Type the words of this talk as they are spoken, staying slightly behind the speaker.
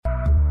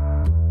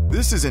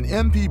This is an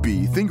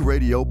MPB Think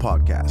Radio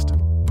podcast.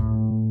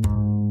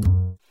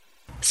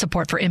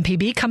 Support for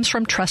MPB comes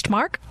from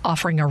Trustmark,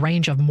 offering a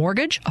range of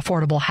mortgage,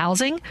 affordable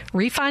housing,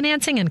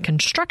 refinancing, and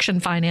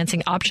construction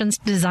financing options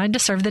designed to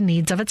serve the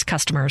needs of its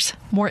customers.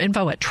 More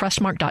info at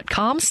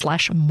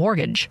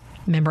trustmark.com/mortgage.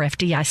 Member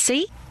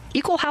FDIC,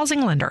 Equal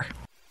Housing Lender.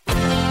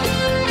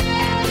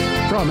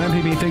 From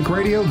MPB Think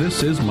Radio,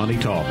 this is Money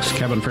Talks.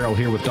 Kevin Farrell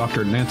here with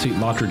Dr. Nancy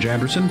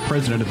Lottridge-Anderson,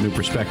 president of New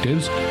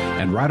Perspectives,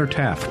 and Ryder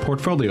Taff,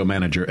 portfolio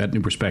manager at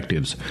New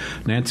Perspectives.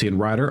 Nancy and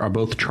Ryder are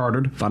both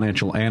chartered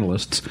financial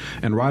analysts,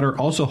 and Ryder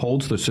also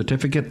holds the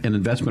Certificate in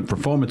Investment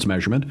Performance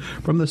Measurement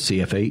from the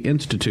CFA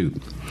Institute.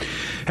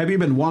 Have you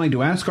been wanting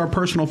to ask our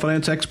personal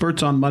finance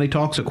experts on Money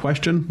Talks a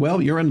question?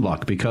 Well, you're in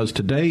luck, because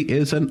today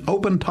is an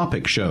open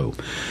topic show.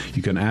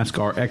 You can ask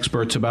our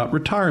experts about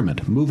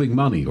retirement, moving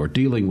money, or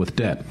dealing with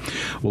debt.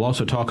 We'll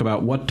also talk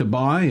about what to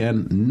buy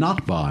and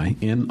not buy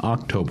in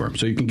October.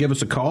 So you can give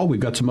us a call. We've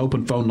got some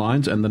open phone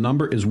lines, and the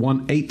number is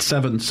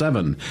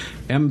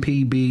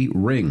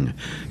 1-877-MPB-RING.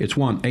 It's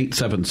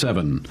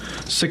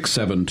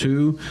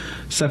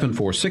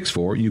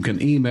 1-877-672-7464. You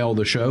can email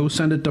the show.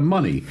 Send it to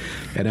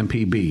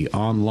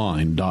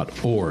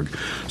money@mpbonline.org.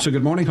 So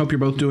good morning. Hope you're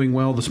both doing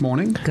well this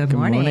morning. Good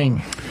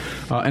morning.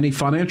 Any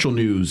financial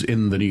news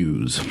in the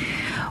news?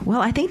 Well,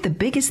 I think the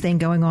biggest thing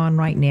going on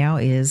right now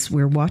is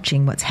we're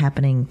watching what's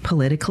happening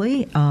politically.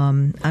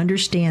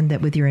 Understand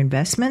that with your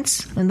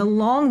investments, in the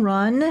long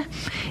run,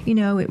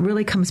 it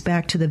really comes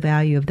back to the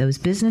value of those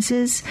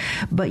businesses.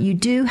 But you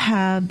do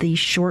have these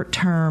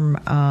short-term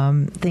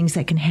things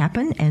that can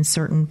happen, and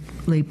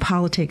certainly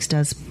politics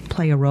does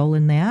play a role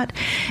in that.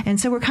 And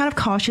so we're kind of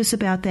cautious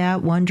about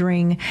that,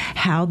 wondering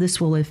how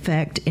this will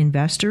affect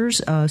investors.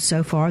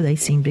 So far, they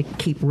seem to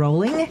keep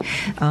rolling.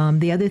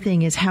 The other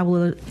thing is, how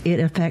will it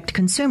affect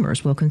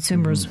consumers? Will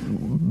consumers,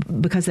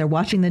 because they're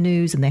watching the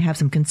news and they have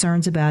some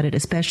concerns about it,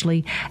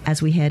 especially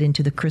as we head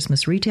into the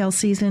Christmas retail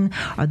season,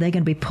 are they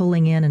going to be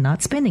pulling in and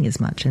not spending as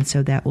much? And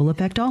so that will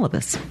affect all of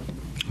us.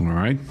 All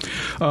right.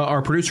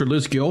 Our producer,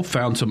 Liz Gill,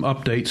 found some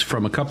updates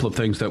from a couple of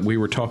things that we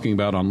were talking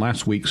about on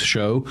last week's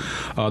show.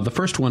 The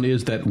first one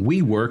is that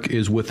WeWork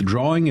is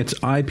withdrawing its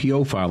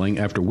IPO filing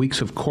after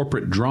weeks of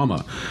corporate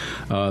drama.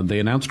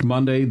 They announced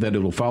Monday that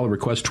it will file a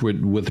request to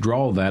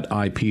withdraw that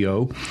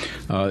IPO.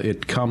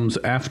 It comes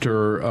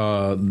after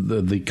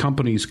the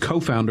company's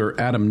co-founder,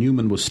 Adam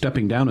Neumann, was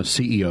stepping down as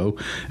CEO,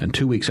 and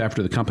 2 weeks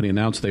after the company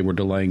announced they were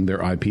delaying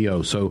their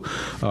IPO. So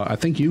I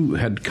think you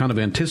had kind of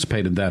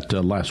anticipated that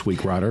last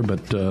week, Ryder, but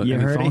you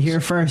heard it here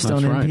first.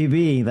 That's on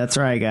MPB. Right. That's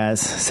right,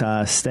 guys.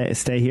 So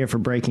stay here for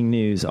breaking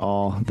news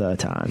all the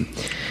time.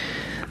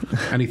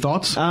 Any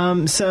thoughts?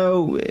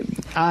 So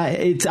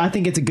I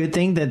think it's a good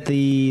thing that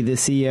the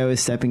CEO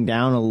is stepping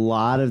down. A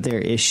lot of their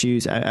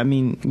issues, I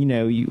mean,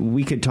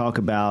 we could talk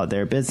about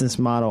their business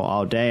model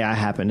all day. I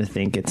happen to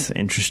think it's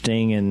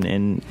interesting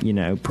and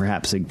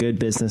perhaps a good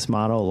business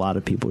model. A lot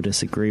of people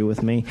disagree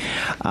with me.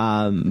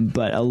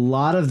 But a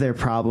lot of their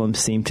problems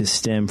seem to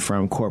stem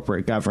from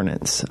corporate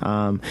governance.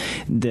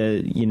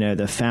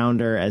 The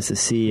founder as the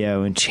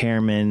CEO and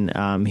chairman,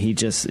 he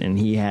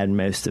had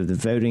most of the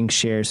voting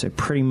shares. So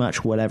pretty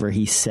much whatever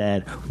he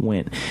said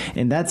went.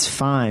 And that's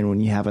fine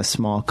when you have a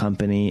small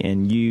company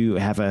and you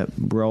have a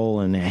role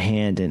and a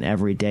hand in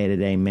every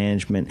day-to-day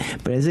management.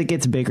 But as it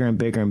gets bigger and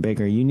bigger and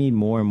bigger, you need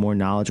more and more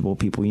knowledgeable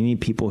people. You need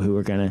people who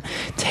are going to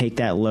take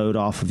that load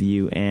off of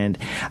you. And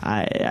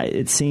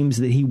it seems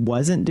that he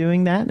wasn't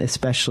doing that,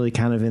 especially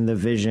kind of in the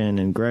vision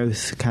and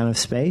growth kind of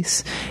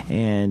space.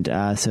 And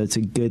so it's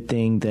a good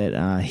thing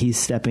that he's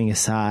stepping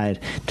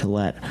aside to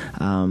let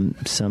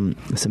some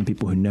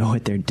people who know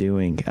what they're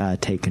doing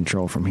take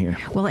control from here.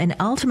 Well, and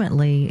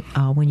ultimately,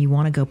 when you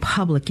want to go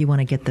public, you want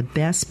to get the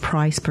best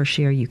price per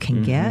share you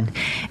can get.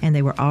 And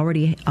they were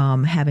already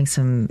having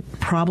some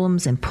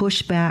problems and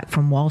pushback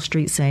from Wall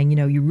Street saying,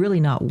 you're really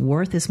not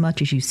worth as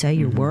much as you say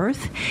you're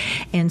worth.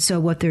 And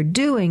so what they're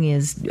doing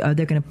is they're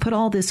going to put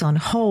all this on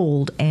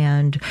hold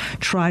and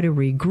try to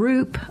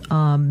regroup,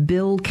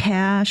 build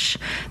cash.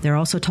 They're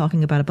also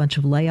talking about a bunch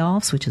of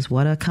layoffs, which is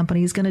what a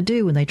company is going to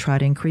do when they try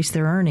to increase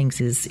their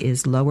earnings,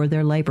 is lower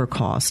their labor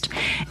cost.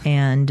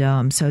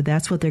 And so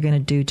that's what they're going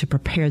to do to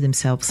prepare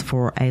themselves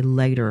for a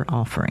later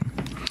offering.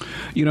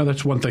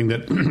 That's one thing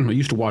that I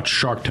used to watch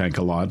Shark Tank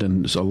a lot,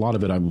 and a lot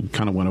of it I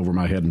kind of went over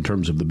my head in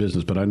terms of the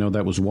business, but I know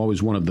that was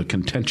always one of the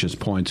contentious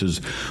points is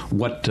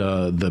what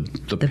the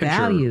picture,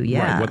 value,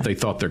 right, what they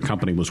thought their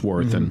company was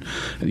worth. And,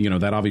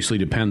 that obviously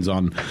depends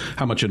on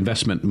how much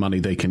investment money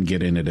they can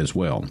get in it as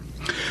well.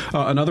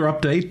 Another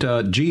update,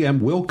 GM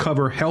will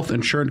cover health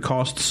insurance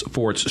costs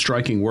for its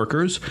striking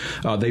workers.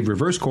 They've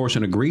reversed course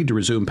and agreed to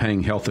resume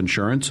paying health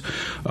insurance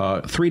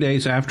 3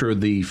 days after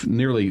the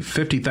nearly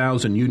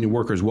 50,000 union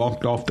workers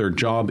walked off their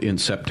job in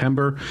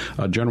September.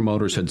 General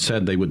Motors had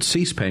said they would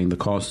cease paying the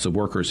costs of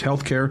workers'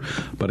 health care,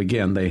 but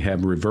again, they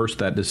have reversed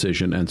that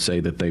decision and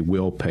say that they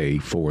will pay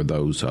for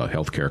those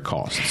health care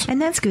costs.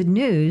 And that's good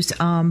news.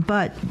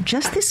 But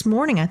just this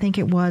morning, I think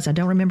it was, I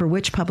don't remember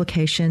which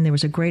publication, there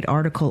was a great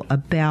article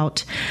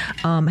about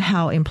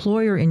how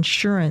employer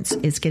insurance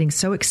is getting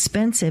so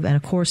expensive. And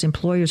of course,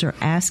 employers are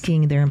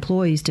asking their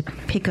employees to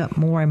pick up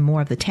more and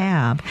more of the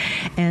tab.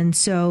 And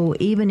so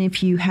even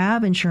if you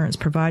have insurance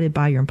provided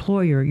by your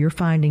employer, you're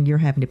finding you're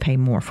having to pay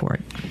more for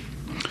it.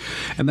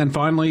 And then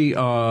finally,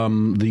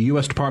 the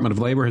U.S. Department of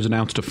Labor has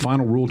announced a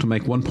final rule to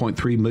make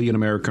 1.3 million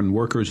American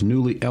workers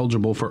newly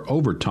eligible for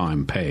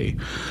overtime pay.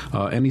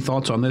 Any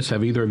thoughts on this?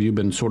 Have either of you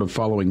been sort of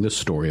following this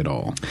story at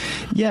all?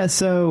 Yeah,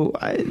 so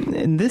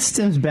and this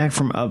stems back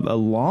from a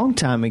long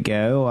time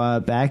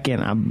ago, back in,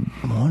 I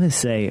want to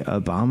say,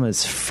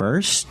 Obama's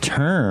first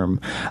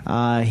term.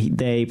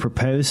 They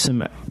proposed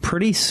some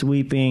pretty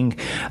sweeping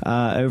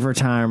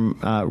overtime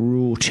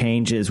rule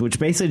changes, which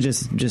basically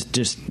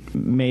just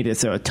made it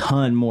so a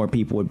ton more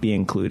people would be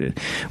included,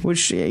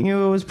 which,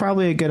 was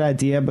probably a good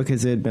idea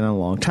because it had been a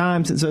long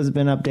time since it has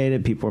been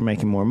updated. People were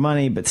making more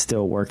money, but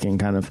still working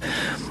kind of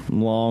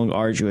long,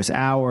 arduous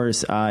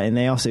hours. And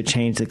they also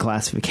changed the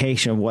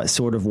classification of what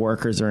sort of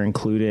workers are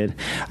included.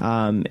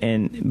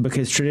 And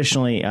because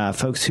traditionally,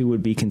 folks who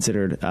would be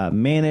considered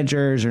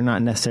managers are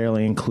not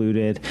necessarily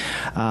included.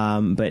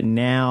 But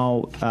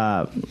now,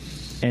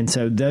 and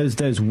so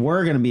those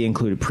were going to be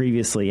included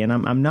previously, and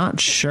I'm not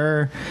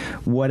sure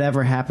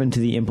whatever happened to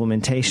the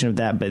implementation of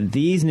that. But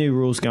these new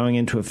rules going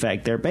into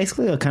effect, they're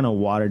basically a kind of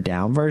watered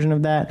down version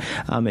of that.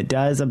 It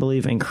does, I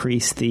believe,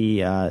 increase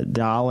the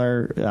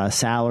dollar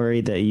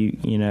salary that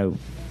you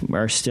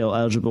are still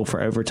eligible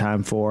for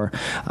overtime for,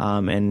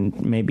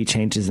 and maybe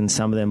changes in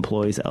some of the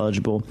employees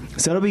eligible.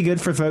 So it'll be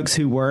good for folks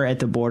who were at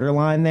the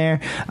borderline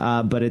there,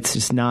 but it's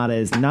just not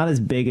as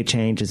big a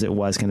change as it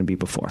was going to be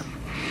before.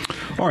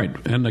 All right.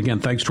 And again,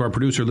 thanks to our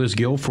producer, Liz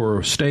Gill,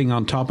 for staying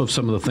on top of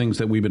some of the things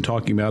that we've been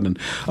talking about and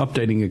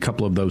updating a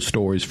couple of those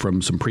stories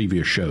from some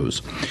previous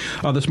shows.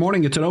 This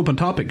morning, it's an open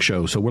topic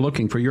show, so we're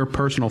looking for your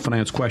personal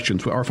finance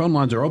questions. Our phone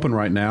lines are open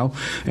right now,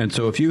 and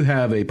so if you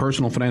have a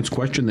personal finance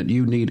question that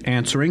you need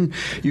answering,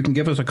 you can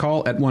give us a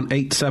call at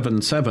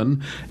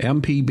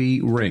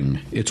 1-877-MPB-RING.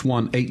 It's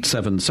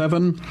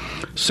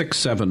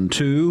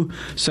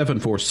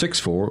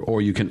 1-877-672-7464,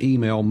 or you can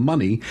email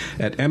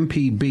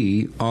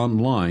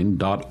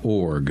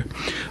money@mpbonline.org.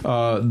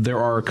 There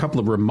are a couple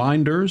of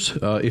reminders.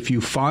 If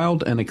you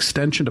filed an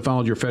extension to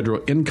file your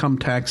federal income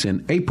tax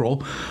in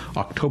April,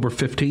 October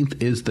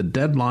 15th is the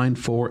deadline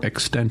for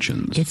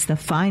extensions. It's the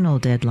final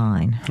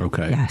deadline.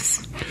 Okay.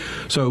 Yes.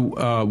 So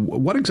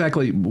what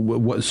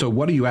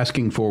are you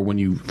asking for when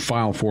you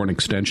file for an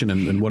extension,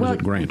 and what does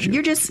it grant you?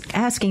 You're just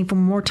asking for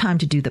more time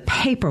to do the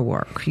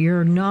paperwork.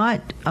 You're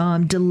not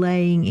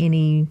delaying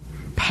any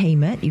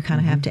payment. You kind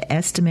of have to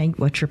estimate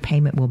what your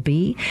payment will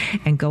be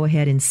and go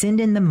ahead and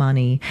send in the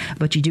money.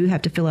 But you do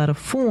have to fill out a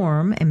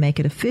form and make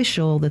it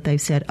official that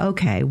they've said,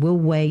 okay, we'll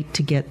wait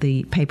to get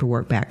the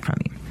paperwork back from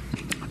you.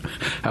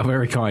 How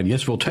very kind.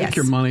 Yes, we'll take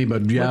your money,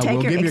 but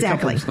we'll give you a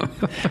couple.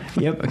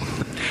 Yep.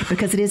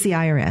 Because it is the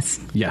IRS.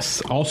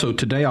 Yes. Also,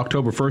 today,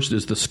 October 1st,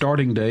 is the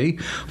starting day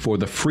for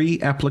the free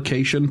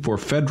application for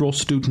federal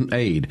student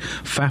aid,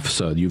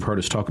 FAFSA. You've heard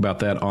us talk about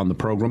that on the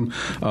program.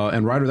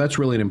 And, Ryder, that's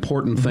really an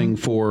important thing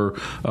for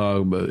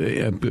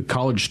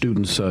college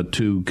students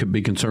to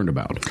be concerned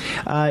about.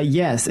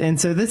 Yes. And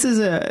so this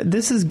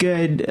is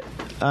good.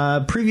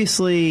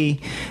 Previously,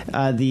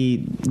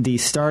 the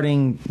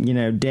starting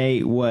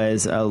date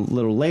was a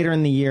little later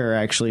in the year,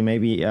 actually,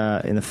 maybe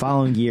in the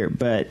following year.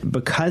 But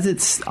because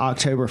it's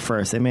October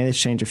 1st, they made this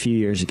change a few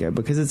years ago.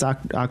 Because it's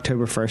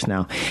October 1st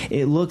now,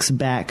 it looks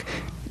back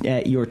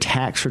at your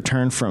tax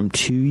return from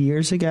 2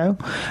 years ago,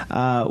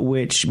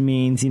 which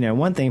means,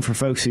 one thing for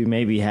folks who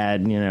maybe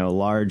had, a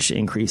large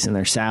increase in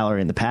their salary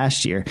in the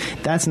past year,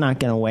 that's not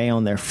going to weigh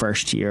on their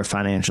first year of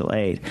financial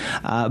aid.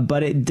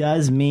 But it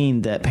does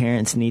mean that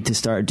parents need to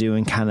start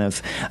doing kind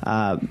of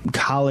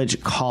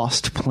college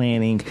cost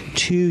planning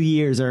 2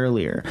 years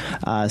earlier.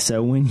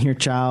 So when your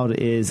child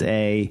is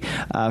a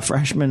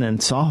freshman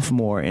and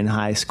sophomore in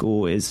high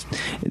school, is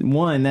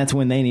one, that's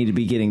when they need to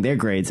be getting their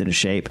grades into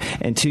shape.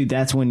 And two,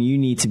 that's when you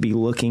need to be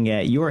looking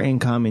at your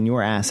income and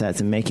your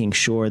assets and making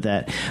sure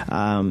that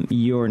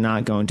you're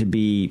not going to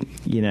be,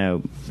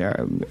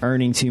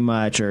 earning too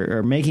much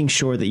or making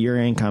sure that your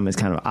income is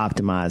kind of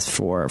optimized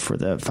for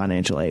the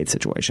financial aid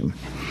situation.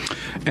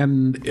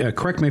 And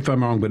correct me if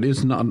I'm wrong, but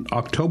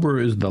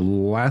October is the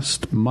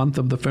last month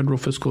of the federal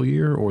fiscal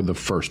year or the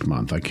first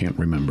month? I can't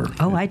remember.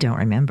 Oh, I don't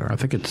remember.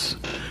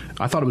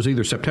 I thought it was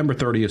either September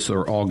 30th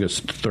or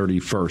August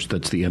 31st.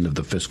 That's the end of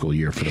the fiscal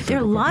year for the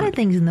federal government. There are a lot of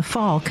things in the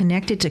fall.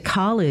 Connected to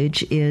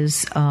college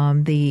is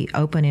the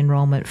open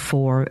enrollment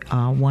for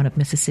one of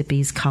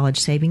Mississippi's college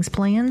savings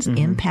plans,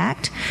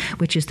 Impact,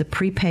 which is the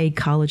prepaid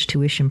college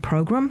tuition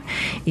program.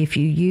 If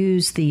you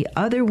use the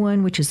other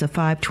one, which is the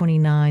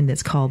 529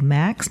 that's called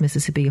MAX,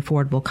 Mississippi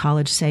Affordable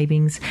College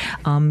Savings,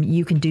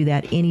 you can do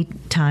that any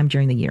time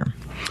during the year.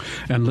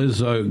 And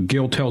Liz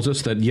Gill tells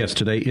us that, yes,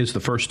 today is the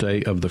first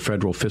day of the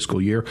federal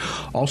fiscal year.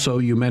 Also,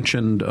 you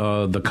mentioned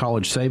the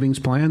college savings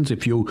plans.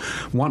 If you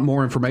want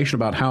more information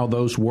about how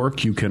those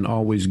work, you can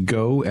always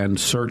go and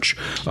search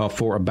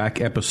for a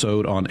back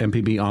episode on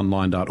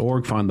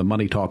mpbonline.org. Find the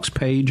Money Talks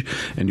page,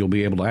 and you'll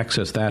be able to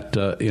access that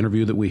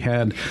interview that we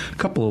had a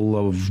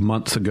couple of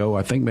months ago,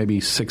 I think maybe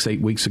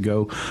 6-8 weeks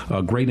ago.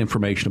 Great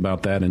information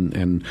about that,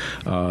 and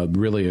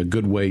really a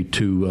good way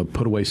to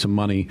put away some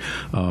money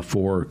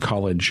for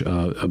college,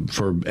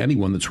 for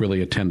anyone that's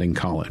really attending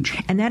college.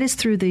 And that is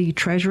through the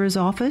Treasurer's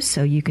Office,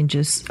 so you can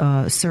just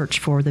search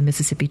for the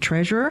Mississippi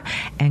Treasurer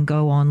and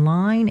go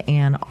online.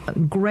 And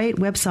great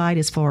website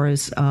as far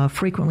as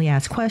frequently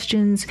asked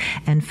questions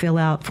and fill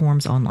out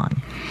forms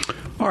online.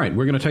 All right,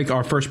 we're going to take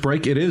our first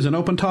break. It is an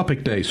open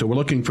topic day, so we're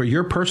looking for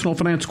your personal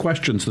finance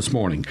questions this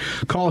morning.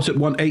 Call us at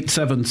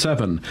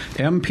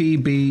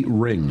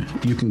 1-877-MPB-RING.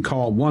 You can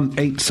call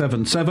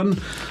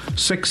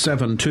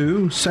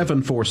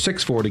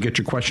 1-877-672-7464 to get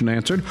your question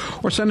answered,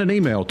 or send an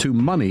email to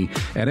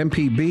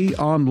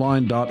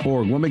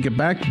money@mpbonline.org. When we get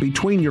back,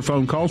 between your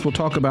phone calls, we'll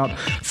talk about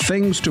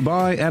things to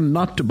buy and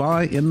not to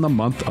buy in the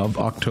month of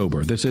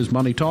October. This is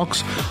Money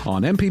Talks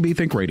on MPB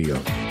Think Radio.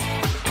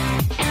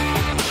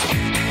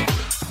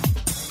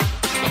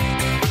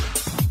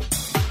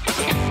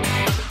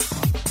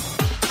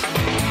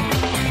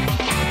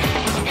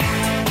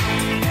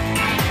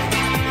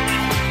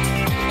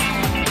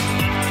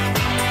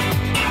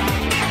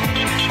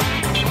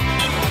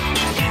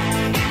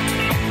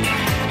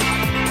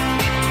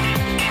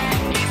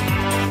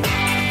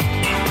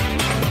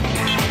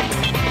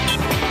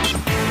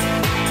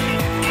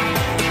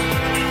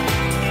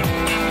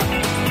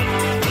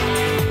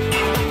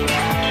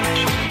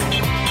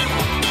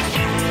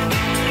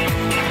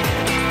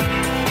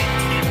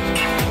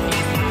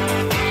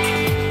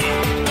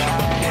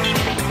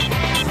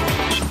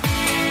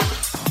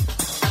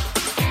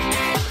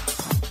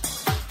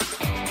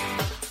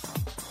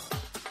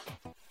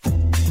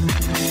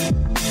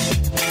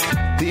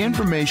 The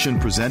information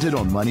presented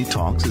on Money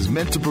Talks is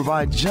meant to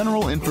provide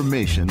general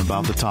information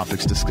about the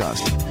topics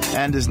discussed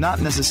and is not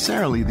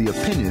necessarily the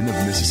opinion of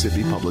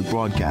Mississippi Public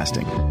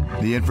Broadcasting.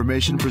 The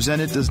information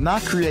presented does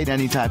not create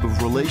any type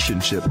of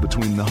relationship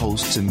between the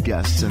hosts and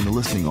guests and the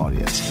listening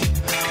audience.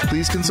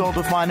 Please consult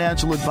a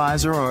financial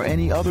advisor or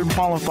any other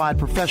qualified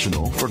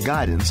professional for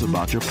guidance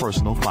about your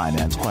personal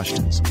finance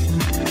questions.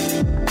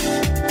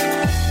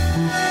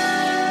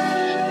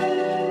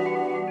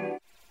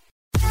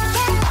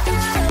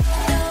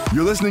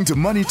 You're listening to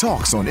Money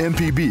Talks on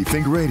MPB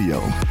Think Radio.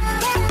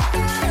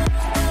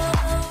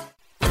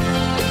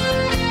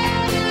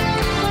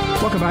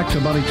 Welcome back to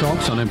Money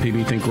Talks on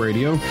MPB Think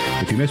Radio.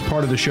 If you missed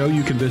part of the show,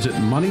 you can visit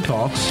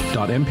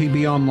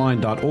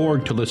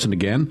moneytalks.mpbonline.org to listen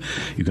again.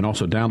 You can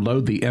also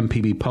download the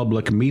MPB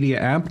Public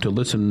Media app to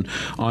listen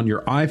on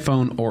your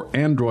iPhone or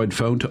Android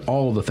phone to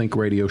all the Think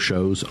Radio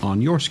shows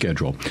on your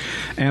schedule.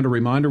 And a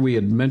reminder, we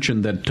had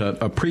mentioned that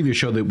a previous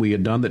show that we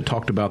had done that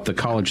talked about the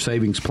college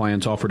savings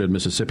plans offered in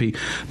Mississippi,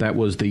 that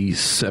was the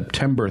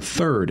September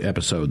 3rd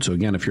episode. So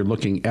again, if you're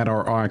looking at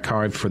our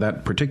archive for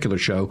that particular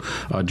show,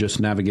 just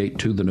navigate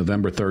to the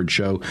November 3rd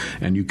show,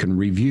 and you can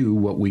review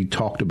what we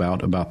talked about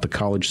the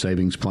college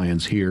savings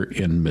plans here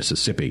in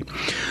Mississippi.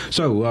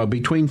 So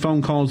between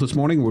phone calls this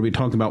morning, we'll be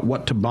talking about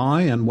what to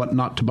buy and what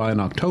not to buy in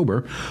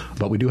October,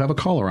 but we do have a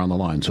caller on the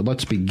line. So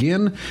let's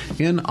begin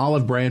in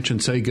Olive Branch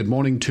and say good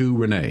morning to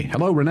Renee.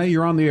 Hello, Renee,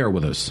 you're on the air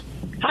with us.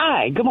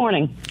 Hi, good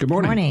morning. Good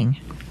morning. Good morning.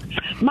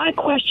 My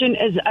question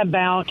is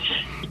about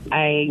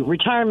a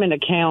retirement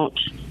account.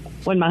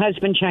 When my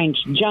husband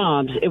changed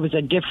jobs, it was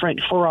a different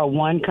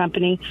 401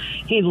 company.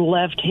 He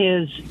left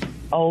his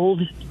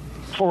old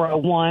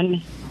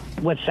 401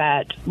 with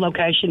that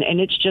location,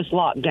 and it's just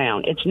locked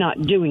down. It's not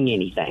doing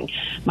anything.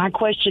 My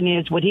question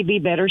is, would he be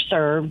better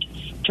served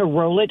to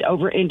roll it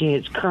over into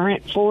his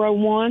current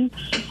 401,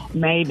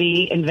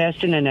 maybe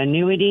invest in an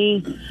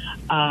annuity?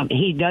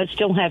 He does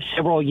still have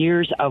several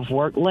years of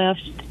work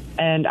left,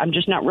 and I'm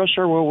just not real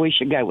sure where we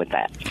should go with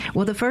that.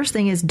 Well, the first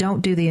thing is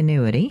don't do the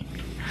annuity.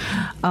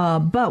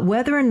 But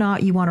whether or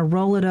not you want to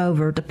roll it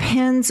over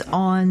depends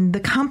on the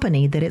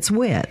company that it's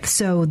with.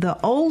 So the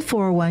old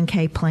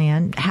 401k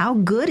plan, how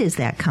good is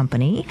that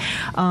company?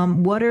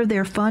 What are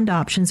their fund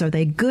options? Are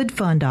they good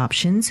fund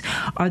options?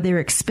 Are their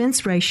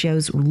expense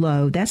ratios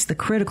low? That's the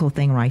critical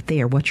thing right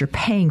there, what you're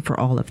paying for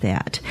all of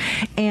that.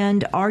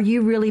 And are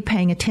you really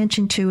paying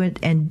attention to it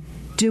and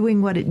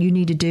doing what you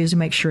need to do to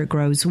make sure it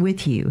grows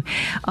with you?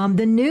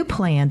 The new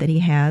plan that he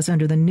has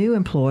under the new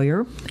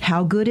employer,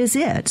 how good is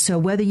it? So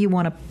whether you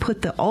want to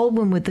put the old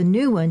one with the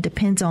new one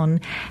depends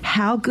on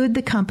how good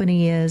the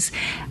company is,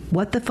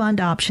 what the fund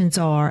options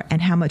are,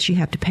 and how much you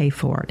have to pay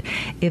for it.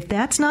 If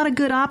that's not a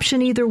good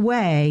option either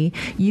way,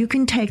 you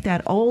can take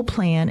that old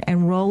plan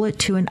and roll it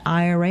to an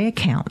IRA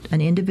account,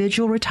 an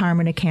individual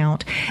retirement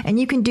account,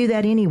 and you can do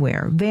that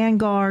anywhere.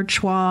 Vanguard,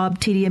 Schwab,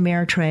 TD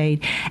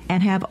Ameritrade,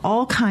 and have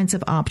all kinds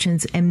of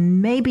options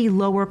and maybe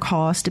lower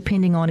cost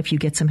depending on if you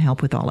get some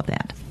help with all of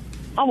that.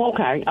 Oh,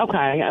 okay.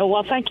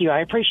 Well, thank you. I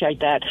appreciate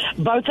that.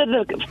 Both of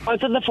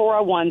the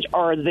 401s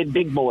are the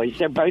big boys.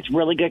 They're both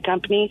really good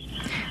companies.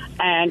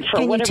 And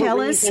for whatever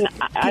reason,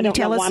 I don't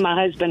know why my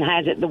husband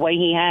has it the way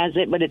he has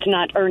it, but it's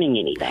not earning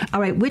anything.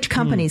 All right. Which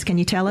companies? Can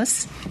you tell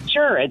us?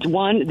 Sure.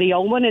 The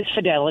old one is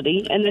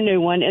Fidelity, and the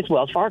new one is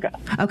Wells Fargo.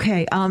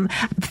 Okay.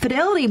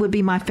 Fidelity would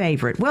be my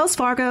favorite. Wells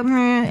Fargo,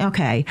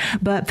 okay.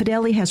 But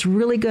Fidelity has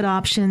really good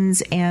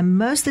options, and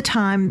most of the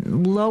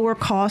time, lower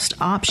cost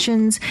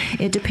options.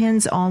 It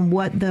depends on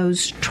what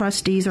those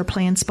trustees or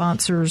plan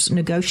sponsors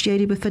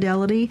negotiated with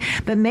Fidelity.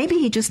 But maybe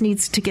he just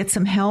needs to get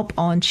some help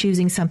on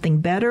choosing something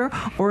better,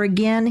 or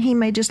again, he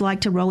may just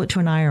like to roll it to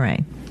an IRA.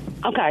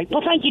 Okay.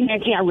 Well, thank you,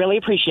 Nancy. I really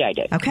appreciate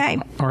it. Okay.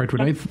 All right,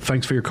 Renee,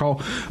 thanks for your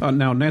call.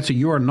 Now, Nancy,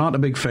 you are not a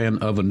big fan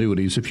of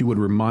annuities. If you would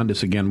remind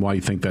us again why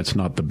you think that's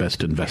not the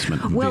best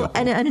investment vehicle.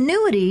 An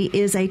annuity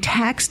is a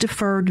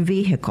tax-deferred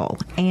vehicle.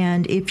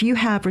 And if you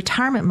have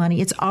retirement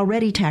money, it's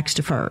already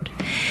tax-deferred.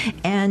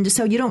 And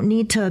so you don't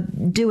need to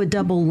do a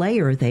double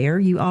layer there.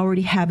 You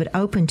already have it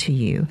open to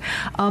you.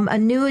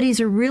 Annuities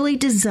are really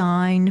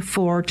designed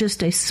for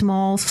just a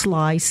small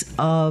slice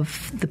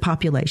of the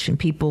population,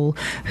 people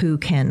who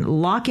can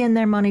lock in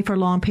their money for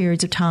long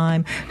periods of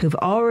time, who've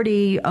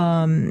already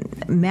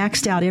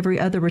maxed out every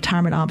other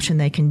retirement option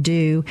they can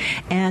do,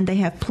 and they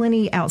have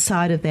plenty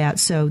outside of that,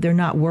 so they're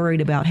not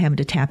worried about having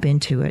to tap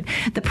into it.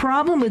 The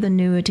problem with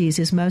annuities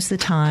is most of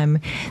the time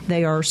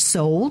they are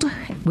sold,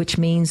 which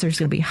means there's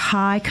going to be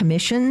high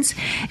commissions,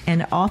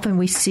 and often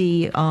we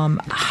see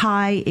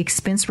high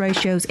expense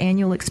ratios,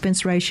 annual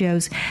expense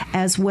ratios,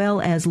 as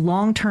well as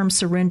long-term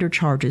surrender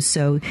charges.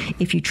 So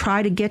if you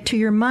try to get to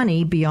your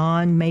money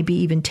beyond maybe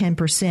even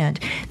 10%,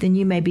 then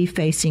you may be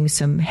facing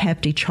some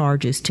hefty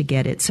charges to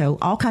get it. So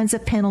all kinds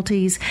of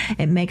penalties.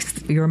 It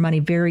makes your money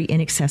very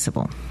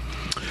inaccessible.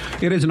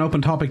 It is an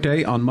open topic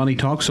day on Money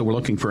Talk, so we're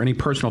looking for any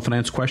personal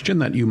finance question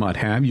that you might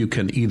have. You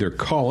can either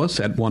call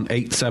us at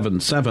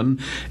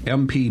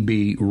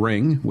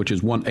 1-877-MPB-RING, which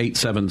is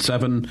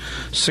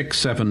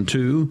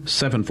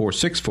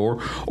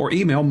 1-877-672-7464, or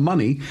email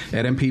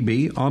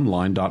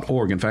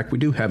money@mpbonline.org. In fact, we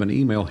do have an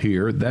email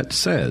here that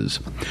says,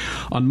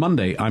 on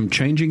Monday, I'm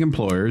changing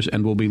employers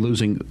and will be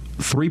losing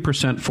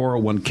 3%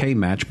 401k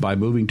match by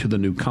moving to the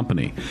new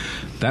company.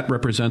 That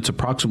represents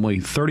approximately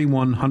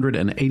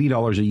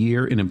 $3,180 a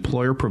year in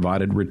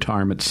employer-provided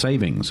retirement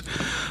savings.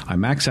 I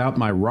max out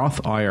my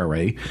Roth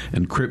IRA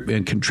and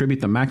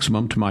contribute the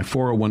maximum to my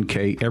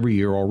 401k every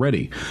year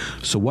already.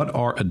 So what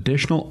are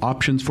additional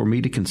options for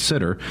me to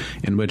consider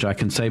in which I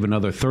can save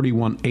another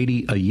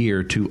 $3,180 a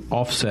year to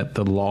offset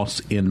the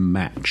loss in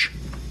match?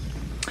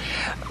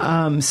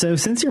 So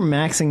since you're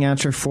maxing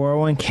out your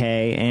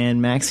 401k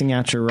and maxing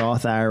out your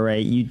Roth IRA,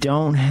 you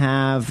don't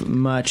have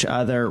much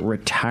other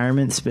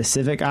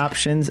retirement-specific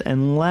options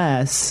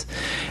unless,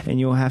 and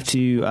you'll have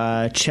to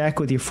check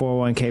with your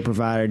 401k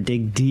provider,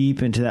 dig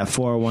deep into that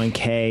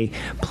 401k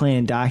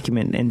plan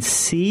document and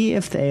see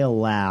if they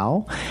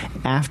allow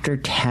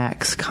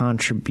after-tax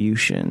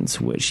contributions,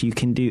 which you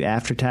can do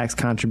after-tax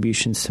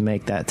contributions to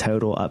make that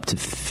total up to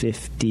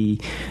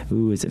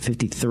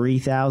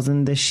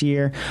 $53,000 this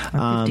year?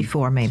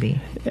 54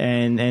 maybe.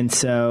 And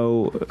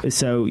so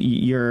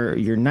your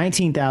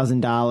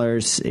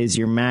 $19,000 is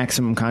your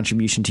maximum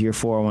contribution to your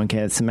 401k.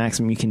 That's the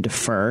maximum you can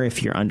defer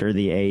if you're under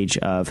the age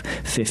of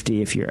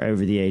 50. If you're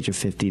over the age of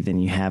 50, then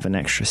you have an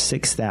extra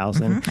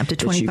 $6,000 up to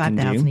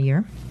 $25,000 a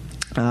year.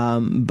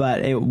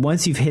 But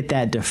once you've hit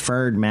that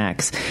deferred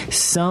max,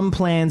 some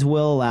plans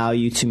will allow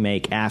you to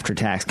make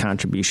after-tax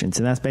contributions,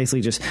 and that's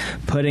basically just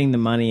putting the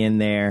money in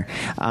there.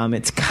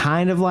 It's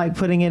kind of like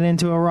putting it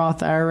into a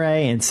Roth IRA,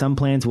 and some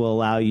plans will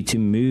allow you to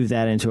move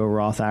that into a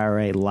Roth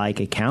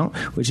IRA-like account,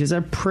 which is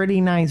a pretty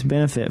nice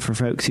benefit for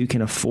folks who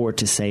can afford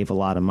to save a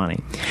lot of money.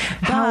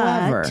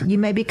 However, you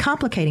may be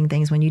complicating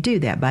things when you do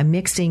that by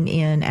mixing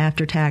in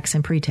after-tax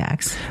and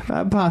pre-tax.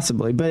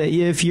 Possibly, but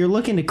if you're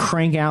looking to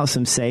crank out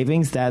some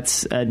savings,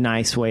 that's a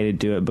nice way to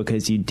do it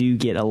because you do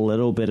get a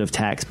little bit of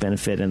tax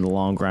benefit in the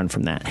long run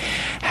from that.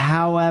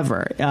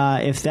 However,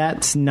 if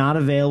that's not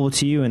available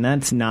to you, and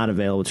that's not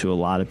available to a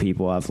lot of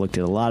people, I've looked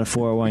at a lot of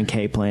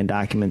 401k plan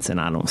documents and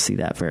I don't see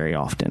that very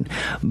often.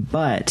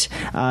 But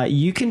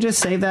you can just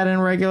save that in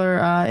a regular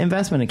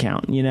investment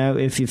account. You know,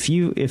 if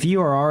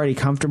you are already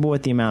comfortable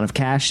with the amount of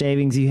cash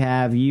savings you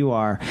have,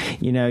 you're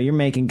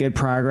making good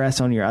progress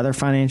on your other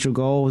financial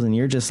goals, and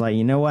you're just like,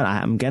 you know what,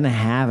 I'm going to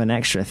have an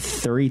extra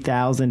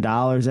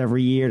 $3,000 every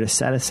year to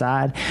set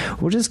aside.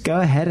 We'll just go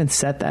ahead and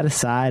set that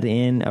aside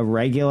in a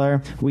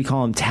regular, we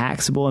call them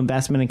taxable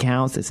investment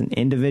accounts. It's an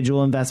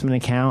individual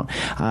investment account.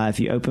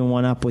 If you open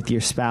one up with your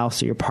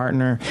spouse or your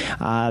partner,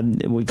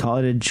 we call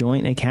it a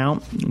joint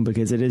account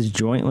because it is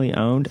jointly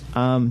owned.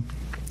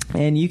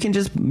 And you can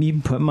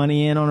put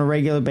money in on a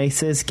regular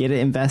basis, get it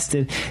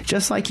invested,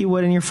 just like you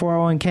would in your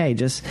 401k,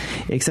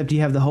 except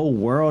you have the whole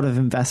world of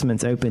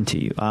investments open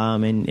to you.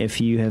 And if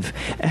you have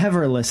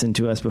ever listened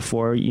to us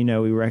before,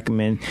 we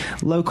recommend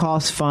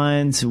low-cost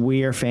funds.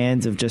 We are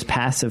fans of just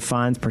passive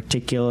funds,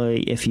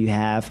 particularly if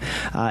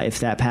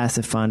that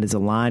passive fund is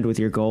aligned with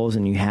your goals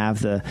and you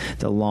have the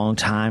long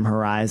time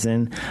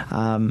horizon.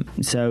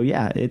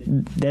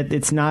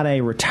 It's not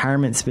a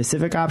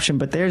retirement-specific option,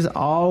 but there's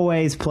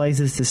always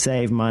places to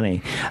save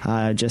money.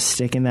 Just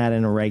sticking that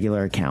in a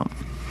regular account.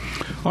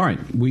 All right.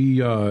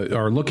 We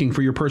are looking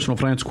for your personal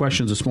finance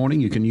questions this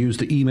morning. You can use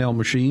the email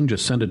machine.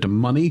 Just send it to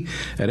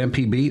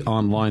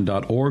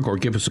money@mpbonline.org or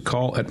give us a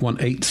call at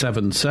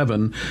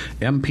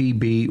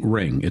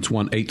 1-877-MPB-RING. It's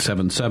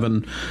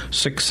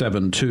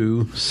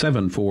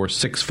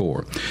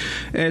 1-877-672-7464.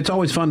 It's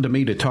always fun to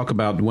me to talk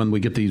about when we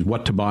get these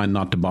what to buy and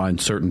not to buy in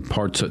certain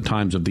parts at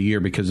times of the year,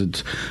 because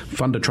it's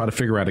fun to try to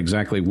figure out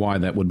exactly why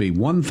that would be.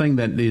 One thing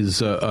that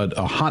is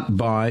a hot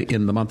buy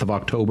in the month of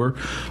October,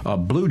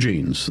 blue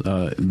jeans.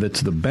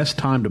 That's the best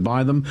time to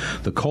buy them.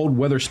 The cold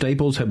weather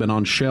staples have been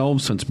on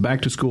shelves since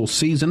back-to-school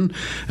season,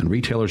 and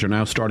retailers are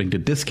now starting to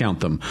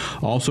discount them.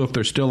 Also, if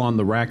they're still on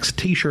the racks,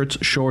 T-shirts,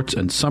 shorts,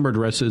 and summer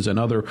dresses and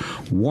other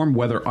warm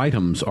weather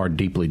items are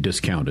deeply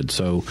discounted.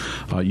 So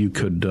you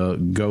could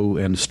go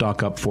and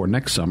stock up for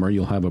next summer.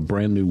 You'll have a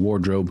brand new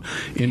wardrobe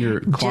in your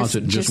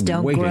closet just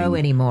don't waiting. Grow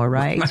anymore,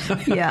 right?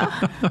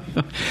 Yeah.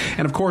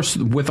 And of course,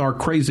 with our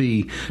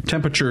crazy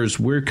temperatures,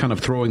 we're kind of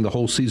throwing the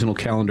whole seasonal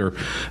calendar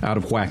out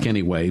of whack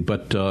anyway.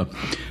 But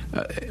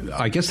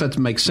I guess that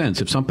makes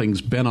sense. If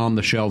something's been on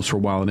the shelves for a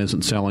while and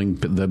isn't selling,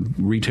 the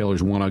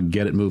retailers want to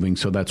get it moving,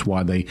 so that's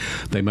why they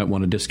might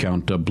want to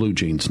discount blue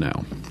jeans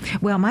now.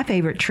 Well, my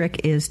favorite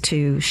trick is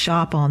to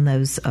shop on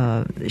those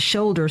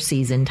shoulder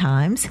season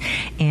times.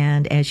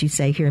 And as you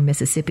say, here in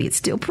Mississippi, it's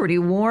still pretty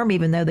warm,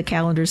 even though the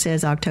calendar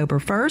says October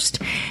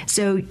 1st.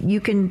 So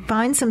you can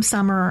find some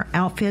summer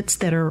outfits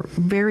that are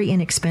very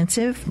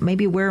inexpensive,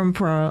 maybe wear them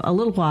for a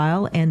little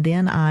while, and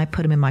then I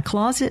put them in my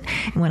closet.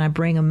 And when I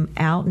bring them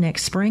out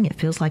next spring, it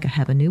feels like I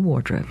have a new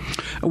wardrobe.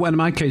 Well, in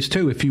my case,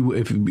 too, if you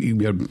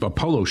have a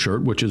polo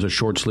shirt, which is a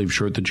short sleeve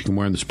shirt that you can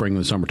wear in the spring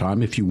and the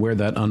summertime, if you wear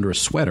that under a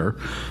sweater,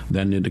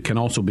 then it can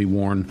also be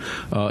worn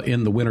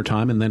in the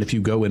wintertime. And then if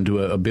you go into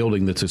a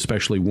building that's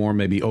especially warm,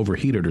 maybe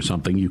overheated or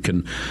something, you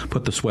can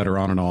put the sweater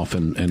on and off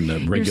and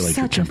regulate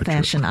your temperature. You're such a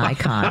fashion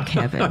icon,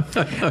 Kevin.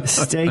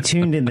 Stay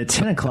tuned in the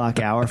 10 o'clock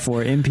hour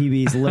for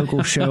MPB's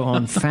local show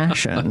on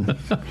fashion.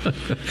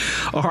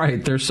 All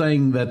right. They're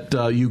saying that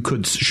you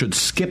should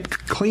skip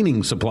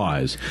cleaning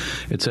supplies.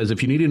 It says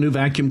if you need a new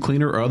vacuum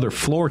cleaner or other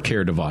floor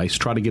care device,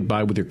 try to get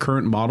by with your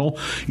current model.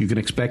 You can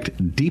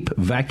expect deep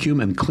vacuum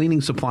and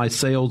cleaning supply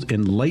sales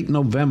in late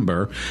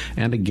November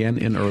and again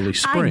in early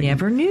spring. I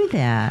never knew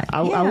that.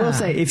 I will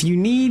say, if you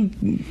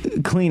need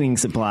cleaning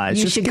supplies,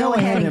 you just should go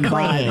ahead and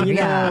buy it.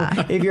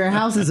 Yeah. If your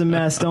house is a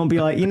mess, don't be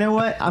like, you know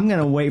what, I'm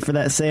going to wait for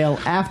that sale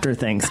after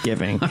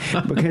Thanksgiving,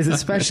 because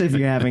especially if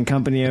you're having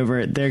company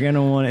over, they're going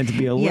to want it to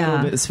be a little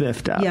bit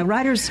spiffed up. Yeah,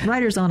 Ryder's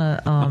on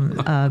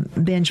a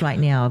binge right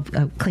now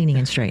of cleaning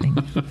and straightening.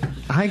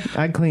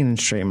 I clean and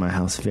straighten my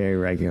house very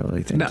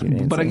regularly. Thank you,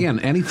 Nancy. But again,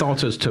 any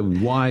thoughts as to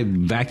why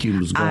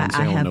vacuums go on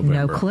sale in November? I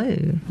have no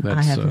clue.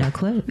 I have no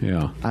clue.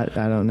 Yeah, I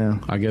don't know.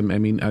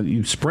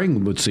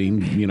 Spring would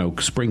seem,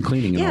 spring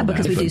cleaning. And all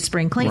because that, we do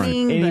spring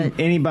cleaning. Right.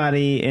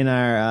 Anybody in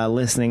our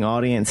listening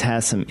audience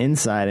has some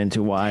insight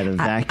into why the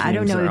vacuums I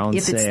don't know are on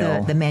if sale.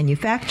 It's the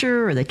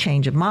manufacturer or the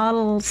change of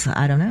models.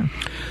 I don't know.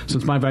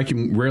 Since my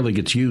vacuum rarely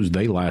gets used,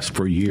 they last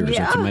for years.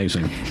 Yeah. That's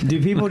amazing.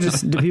 Do people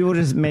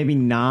just maybe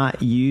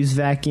not use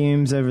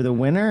vacuums over the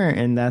winter,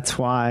 and that's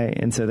why?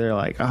 And so they're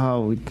like,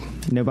 oh,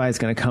 nobody's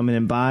going to come in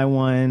and buy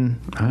one.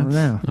 I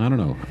don't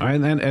know.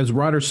 And as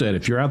Ryder said,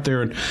 if you're out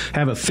there and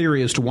have a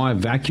theory as to why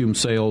vacuum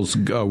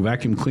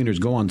cleaners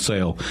go on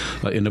sale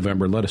in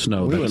November, let us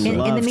know. In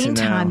the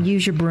meantime,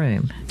 use your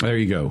broom. There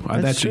you go.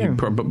 That's true.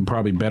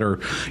 Probably better.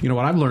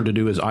 What I've learned to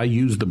do is I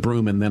use the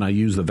broom and then I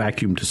use the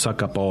vacuum to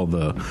suck up all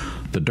the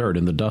dirt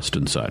and the dust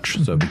and such.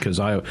 So because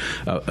a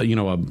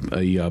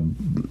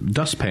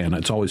dustpan,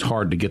 it's always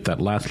hard to get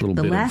that last little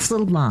bit. The last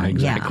little line.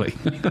 Exactly.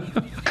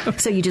 Yeah.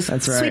 So you just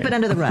sweep it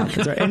under the rug.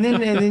 That's right. And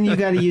then you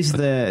got to use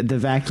the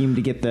vacuum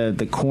to get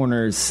the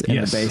corners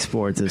and the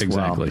baseboards as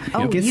well. Exactly.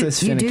 Oh, it gets those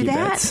finicky you do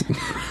that? bits.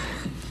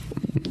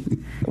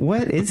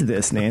 What is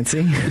this,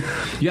 Nancy?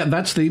 Yeah,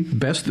 that's the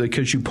best,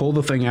 because you pull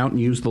the thing out and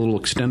use the little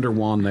extender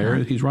wand there.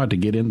 He's right, to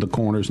get in the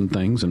corners and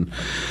things. And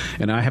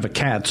I have a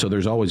cat, so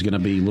there's always going to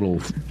be little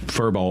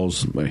fur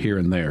balls here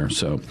and there.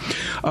 So,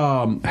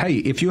 hey,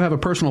 if you have a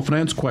personal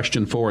finance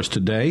question for us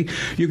today,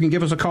 you can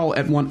give us a call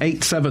at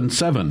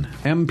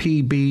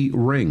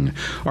 1-877-MPB-RING.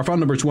 Our phone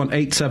number is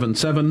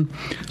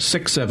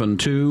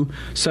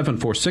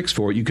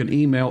 1-877-672-7464. You can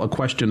email a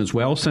question as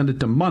well. Send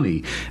it to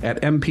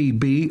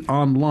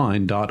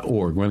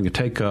money@mpbonline.org. We're going to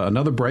take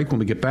another break. When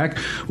we get back,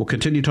 we'll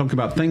continue talking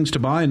about things to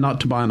buy and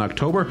not to buy in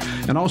October,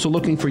 and also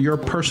looking for your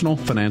personal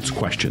finance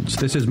questions.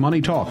 This is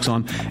Money Talks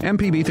on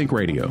MPB Think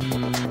Radio.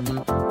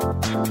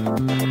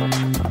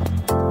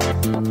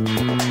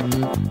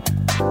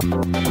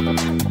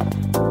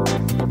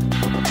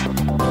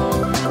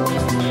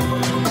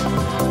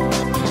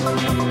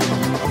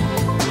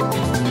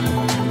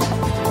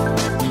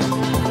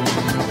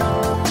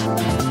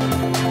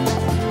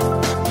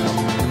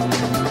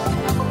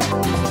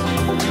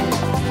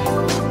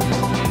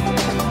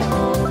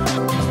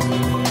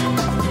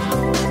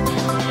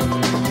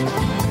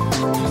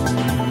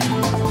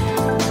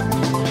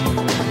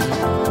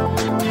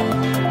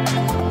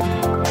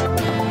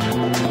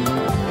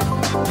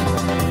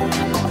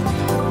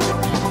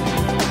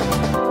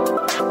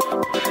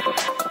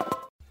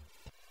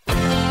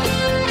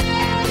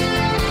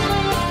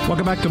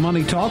 Welcome back to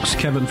Money Talks.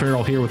 Kevin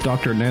Farrell here with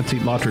Dr. Nancy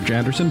Lottridge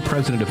Anderson,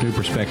 president of New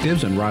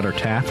Perspectives, and Ryder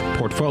Taff,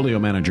 portfolio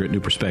manager at New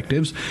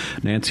Perspectives.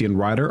 Nancy and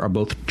Ryder are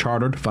both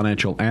chartered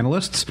financial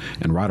analysts,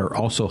 and Ryder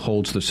also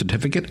holds the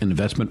Certificate in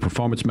Investment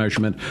Performance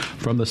Measurement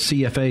from the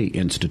CFA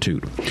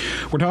Institute.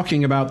 We're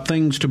talking about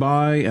things to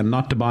buy and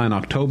not to buy in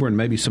October, and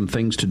maybe some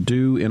things to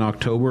do in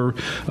October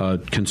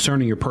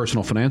concerning your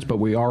personal finance, but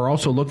we are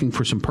also looking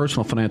for some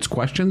personal finance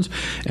questions,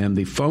 and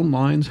the phone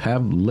lines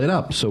have lit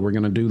up. So we're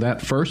going to do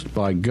that first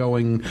by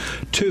going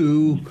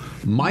to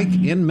Mike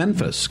in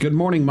Memphis. Good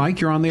morning,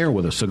 Mike. You're on the air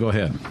with us, so go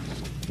ahead.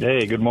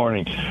 Hey, good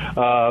morning.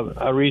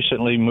 I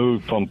recently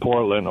moved from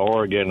Portland,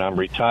 Oregon. I'm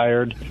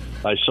retired.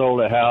 I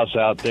sold a house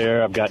out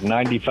there. I've got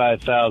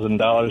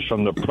 $95,000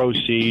 from the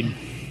proceed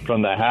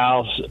from the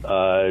house.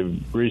 I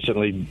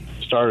recently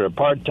started a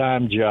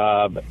part-time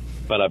job,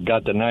 but I've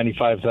got the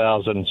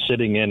 $95,000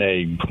 sitting in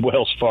a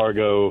Wells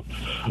Fargo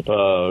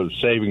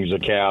savings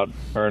account,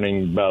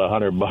 earning about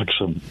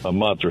 $100 a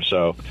month or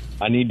so.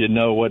 I need to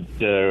know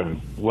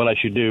what I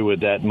should do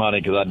with that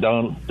money, because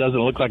doesn't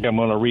look like I'm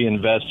going to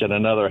reinvest in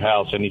another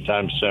house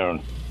anytime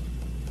soon.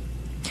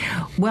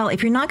 Well,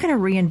 if you're not going to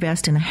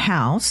reinvest in a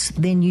house,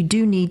 then you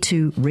do need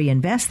to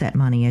reinvest that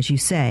money, as you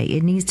say.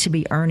 It needs to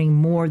be earning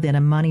more than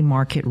a money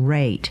market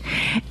rate.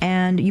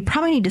 And you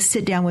probably need to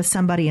sit down with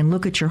somebody and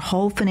look at your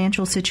whole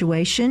financial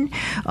situation.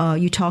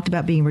 You talked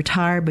about being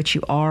retired, but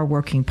you are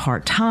working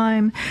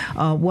part-time.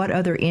 What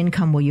other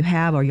income will you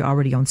have? Are you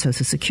already on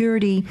Social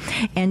Security?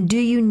 And do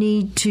you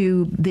need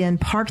to then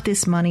park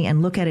this money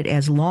and look at it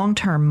as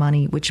long-term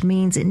money, which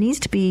means it needs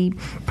to be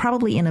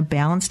probably in a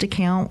balanced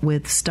account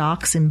with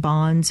stocks and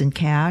bonds and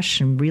cash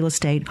and real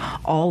estate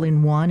all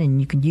in one, and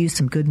you can use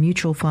some good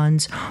mutual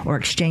funds or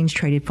exchange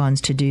traded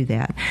funds to do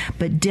that.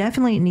 But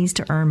definitely it needs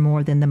to earn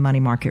more than the money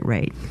market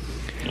rate.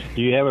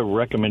 Do you have a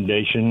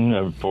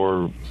recommendation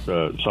for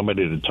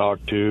somebody to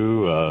talk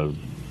to?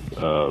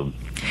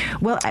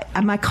 Well,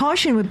 my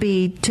caution would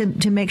be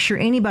to make sure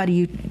anybody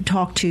you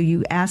talk to,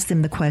 you ask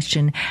them the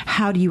question,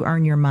 how do you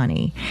earn your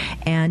money?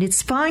 And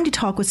it's fine to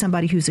talk with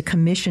somebody who's a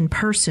commissioned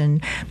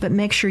person, but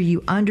make sure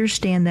you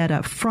understand that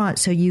up front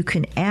so you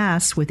can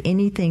ask with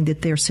anything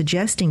that they're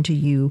suggesting to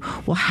you,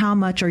 well, how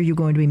much are you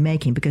going to be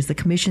making? Because the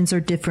commissions are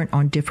different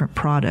on different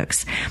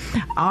products.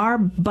 Our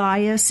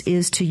bias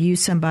is to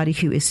use somebody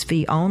who is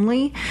fee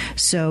only,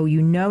 so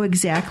you know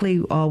exactly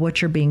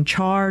what you're being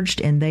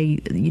charged, and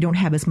you don't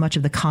have as much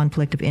of the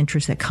conflict of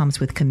interest that comes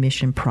with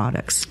commission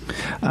products.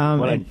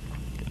 When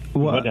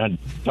I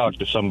talk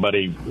to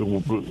somebody,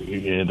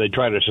 they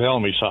try to sell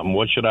me something.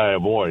 What should I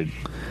avoid?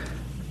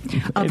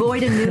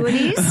 Avoid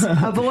annuities.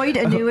 Avoid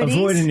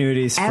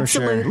annuities.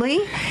 Absolutely.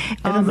 For sure.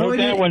 And wrote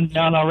that one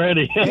down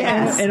already.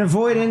 Yes. And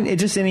avoid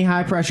just any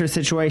high pressure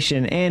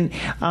situation. And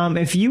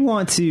if you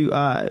want to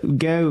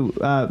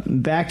go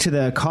back to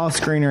the call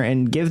screener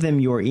and give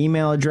them your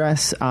email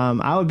address,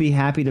 I would be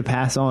happy to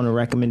pass on a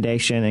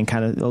recommendation and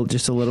kind of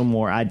just a little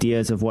more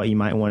ideas of what you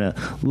might want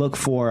to look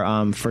for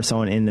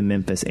someone in the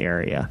Memphis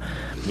area.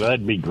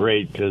 That'd be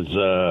great, because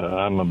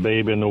I'm a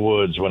babe in the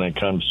woods when it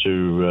comes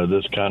to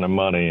this kind of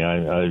money.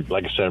 I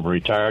like I said, I'm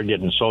retired,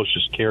 getting Social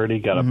Security,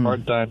 got a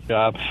part-time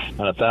job,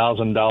 and a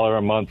 $1,000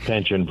 a month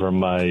pension from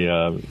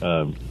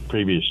my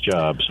previous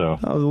job. So,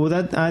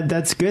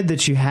 that's good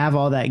that you have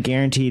all that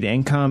guaranteed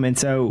income. And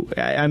so,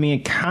 I mean,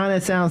 it kind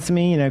of sounds to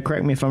me,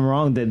 correct me if I'm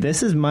wrong, that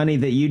this is money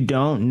that you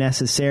don't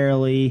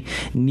necessarily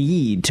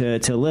need to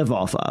live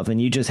off of, and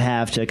you just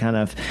have to kind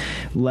of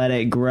let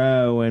it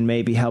grow and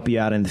maybe help you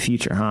out in the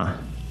future, huh?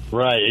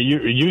 Right. It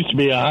used to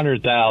be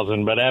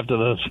 $100,000, but after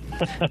the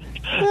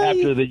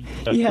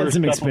you had first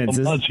some couple expenses.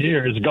 Of months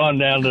here, it's gone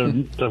down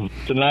to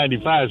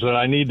 95. So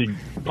I need to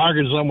park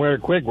it somewhere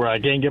quick where I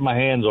can't get my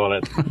hands on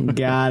it.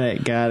 Got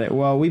it.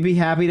 Well, we'd be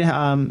happy to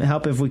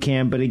help if we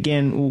can. But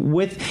again,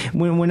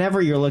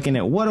 whenever you're looking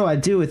at what do I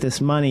do with this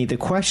money, the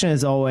question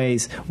is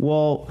always,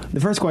 the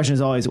first question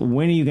is always,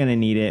 when are you going to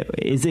need it?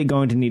 Is it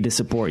going to need to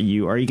support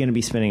you? Are you going to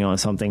be spending on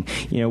something?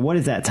 What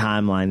is that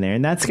timeline there?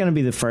 And that's going to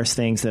be the first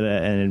things that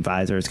an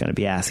advisor is going to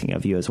be asking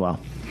of you as well.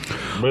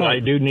 But I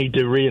do need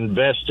to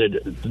reinvest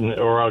it,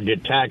 or I'll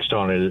get taxed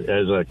on it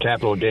as a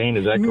capital gain.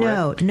 Is that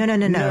correct?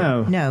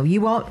 No.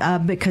 You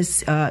won't,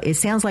 because it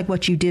sounds like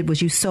what you did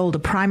was you sold a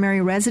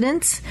primary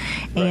residence,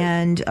 right,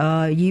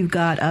 and you've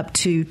got up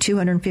to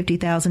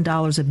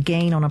 $250,000 of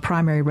gain on a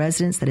primary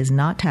residence that is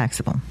not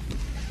taxable.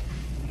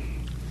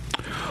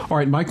 All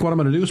right, Mike, what I'm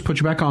going to do is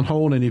put you back on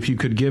hold, and if you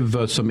could give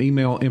some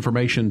email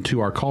information to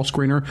our call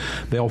screener,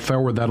 they'll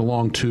forward that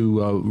along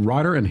to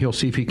Ryder, and he'll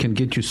see if he can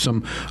get you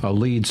some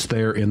leads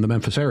there in the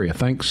Memphis area.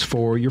 Thanks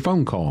for your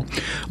phone call.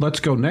 Let's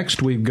go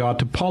next. We've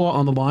got Paula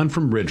on the line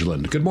from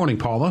Ridgeland. Good morning,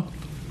 Paula.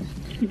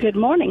 Good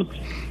morning.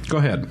 Go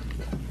ahead.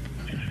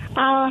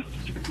 I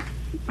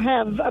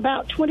have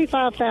about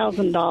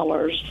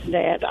 $25,000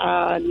 that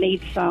I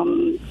need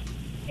some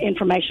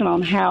information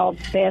on how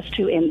best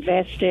to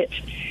invest it.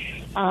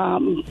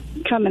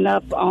 Coming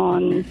up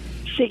on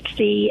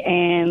 60,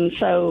 and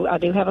so I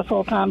do have a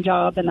full-time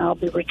job, and I'll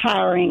be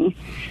retiring,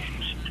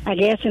 I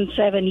guess, in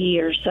 7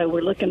 years. So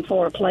we're looking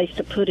for a place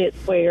to put it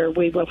where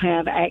we will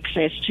have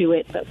access to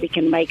it, but we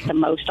can make the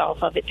most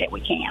off of it that we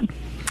can.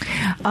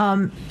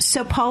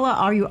 So, Paula,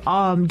 are you?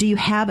 Do you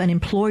have an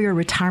employer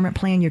retirement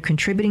plan you're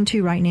contributing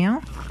to right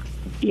now?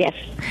 Yes.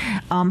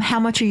 How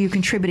much are you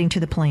contributing to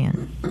the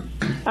plan?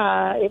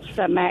 It's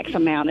the max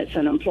amount. It's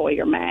an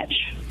employer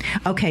match.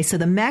 Okay, so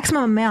the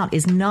maximum amount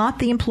is not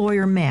the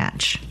employer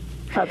match.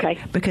 Okay.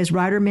 Because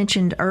Ryder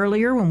mentioned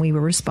earlier when we were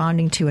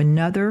responding to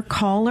another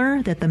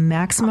caller that the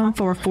maximum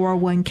for a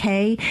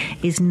 401k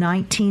is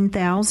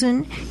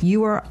 $19,000.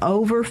 You are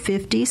over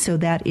 50, so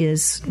that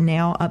is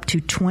now up to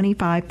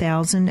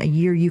 $25,000 a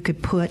year you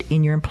could put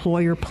in your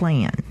employer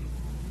plan.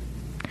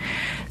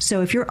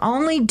 So if you're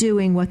only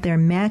doing what they're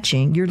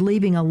matching, you're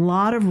leaving a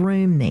lot of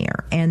room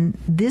there. And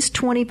this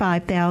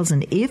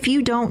 $25,000, if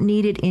you don't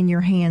need it in your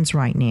hands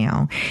right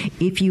now,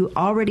 if you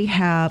already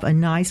have a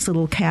nice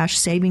little cash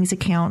savings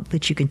account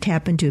that you can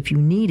tap into if you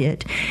need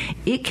it,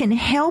 it can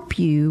help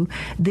you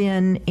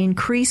then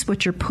increase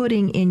what you're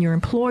putting in your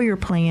employer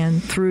plan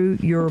through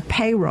your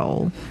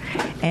payroll.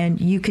 And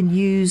you can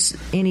use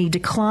any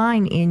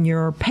decline in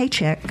your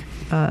paycheck.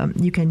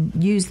 You can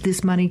use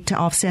this money to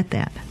offset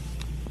that.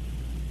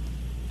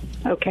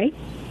 Okay.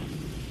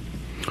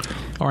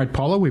 All right,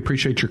 Paula, we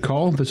appreciate your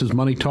call. This is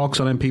Money Talks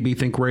on MPB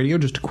Think Radio.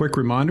 Just a quick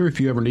reminder, if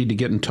you ever need to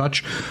get in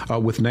touch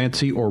with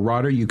Nancy or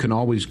Ryder, you can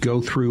always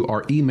go through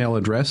our email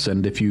address.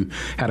 And if you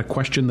had a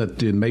question that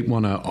you may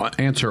want to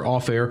answer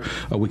off air,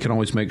 we can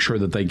always make sure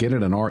that they get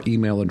it. And our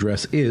email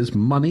address is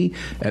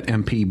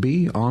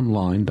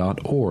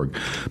money@mpbonline.org.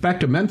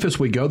 Back to Memphis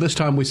we go. This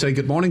time we say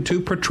good morning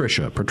to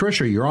Patricia.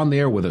 Patricia, you're on the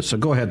air with us, so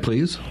go ahead,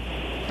 please.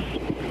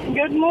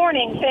 Good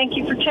morning. Thank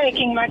you for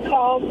taking my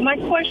call. My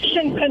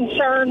question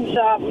concerns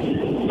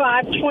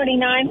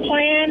 529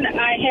 plan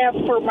I have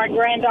for my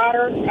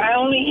granddaughter. I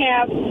only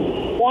have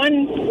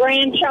one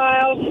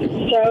grandchild,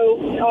 so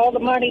all the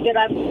money that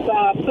I've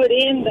put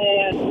in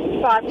the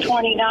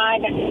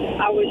 529,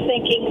 I was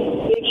thinking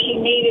if she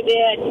needed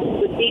it,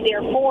 would be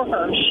there for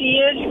her. She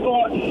is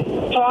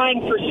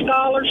applying for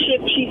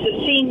scholarships. She's a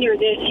senior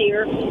this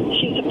year.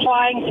 She's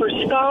applying for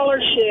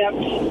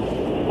scholarships.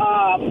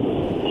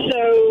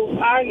 So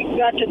I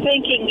got to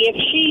thinking, if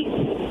she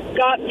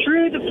got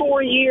through the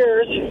 4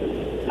 years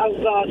of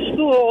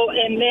school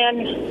and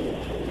then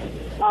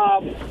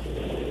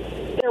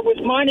there was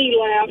money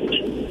left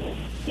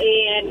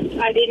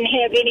and I didn't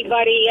have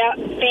anybody,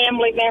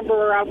 family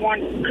member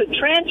could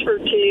transfer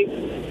to,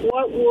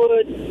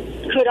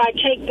 could I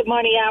take the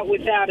money out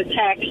without a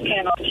tax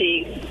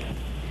penalty?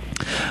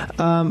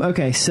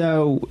 Okay,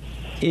 so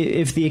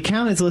if the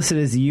account is listed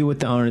as you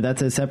with the owner,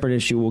 that's a separate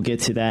issue. We'll get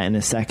to that in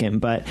a second.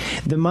 But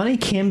the money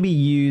can be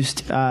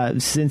used,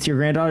 since your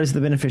granddaughter is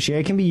the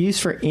beneficiary, it can be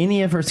used for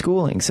any of her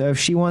schooling. So if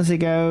she wants to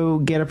go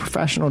get a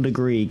professional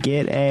degree,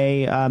 get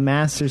a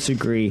master's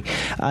degree,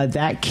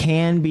 that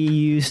can be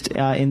used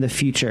in the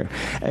future.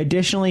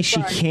 Additionally,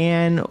 she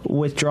can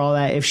withdraw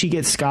that. If she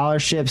gets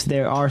scholarships,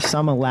 there are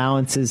some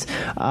allowances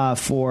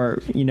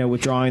for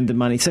withdrawing the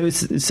money. So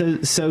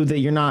that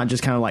you're not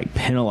just kind of like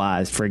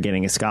penalized for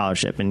getting a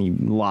scholarship and you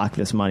lock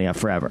this money up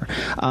forever.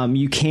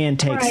 You can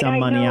take some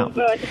money out.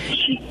 But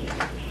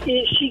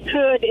she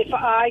could, if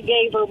I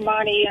gave her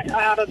money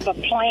out of the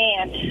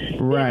plan,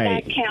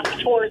 right, that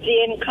counts towards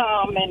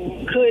income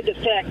and could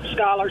affect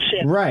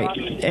scholarship. Right.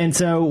 And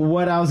so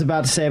what I was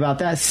about to say about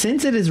that,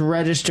 since it is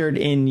registered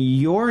in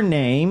your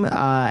name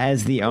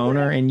as the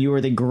owner and you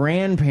are the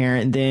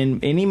grandparent,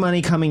 then any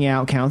money coming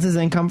out counts as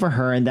income for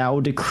her, and that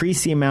will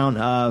decrease the amount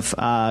of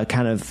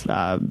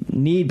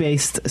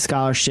need-based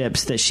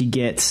scholarships that she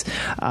gets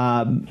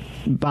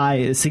by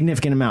a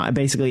significant amount.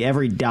 Basically,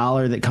 every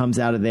dollar that comes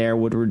out of there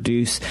would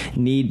reduce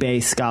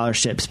need-based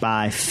scholarships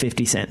by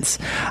 50 cents.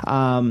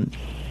 So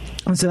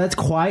that's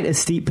quite a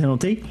steep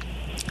penalty.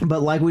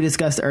 But like we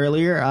discussed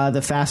earlier, the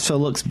FAFSA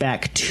looks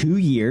back 2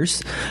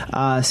 years.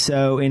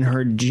 So in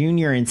her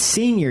junior and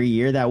senior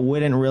year, that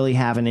wouldn't really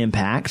have an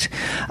impact.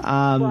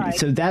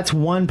 So that's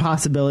one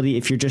possibility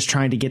if you're just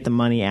trying to get the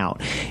money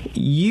out.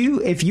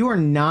 If you are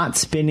not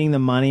spending the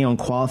money on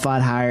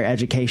qualified higher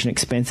education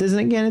expenses,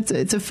 and again,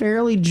 it's a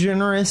fairly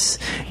generous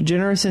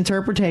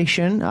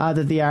interpretation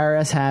that the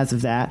IRS has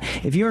of that.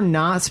 If you're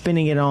not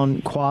spending it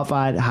on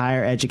qualified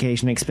higher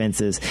education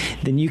expenses,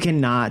 then you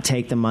cannot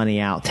take the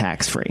money out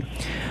tax-free.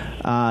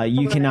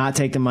 you cannot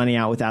take the money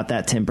out without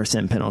that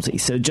 10% penalty.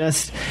 So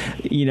just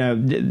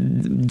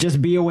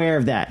be aware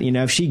of that.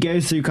 If she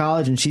goes through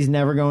college and she's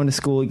never going to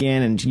school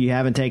again and you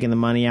haven't taken the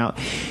money out,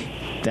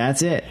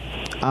 that's it.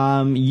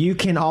 You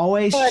can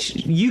always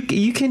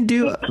you can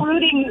do,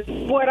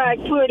 including what I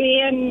put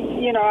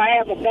in. I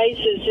have a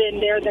basis in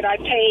there that I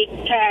paid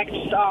tax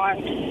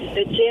on.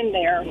 That's in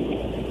there.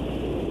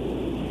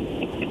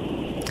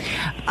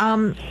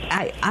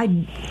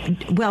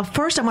 Well,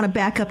 first I want to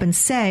back up and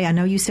say, I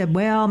know you said,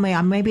 well,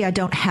 maybe I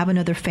don't have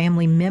another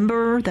family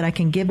member that I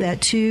can give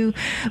that to,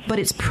 but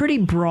it's pretty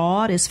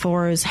broad as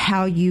far as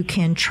how you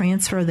can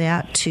transfer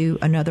that to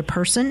another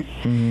person.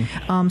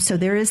 Mm-hmm. So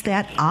there is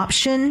that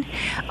option.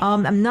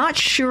 I'm not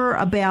sure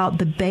about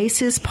the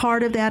basis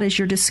part of that as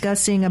you're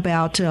discussing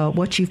about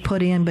what you've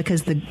put in,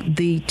 because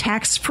the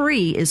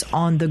tax-free is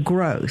on the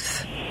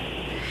growth.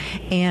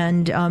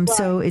 And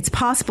so it's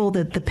possible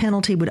that the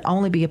penalty would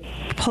only be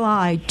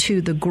applied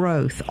to the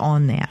growth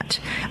on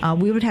that.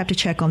 We would have to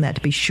check on that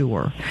to be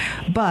sure.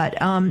 But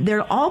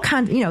there are all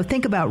kinds,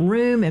 think about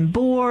room and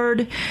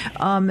board,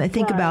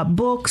 think about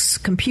books,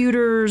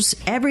 computers,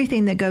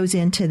 everything that goes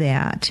into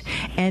that.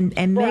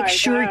 And make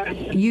sure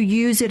you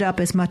use it up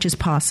as much as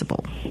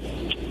possible.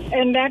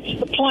 And that's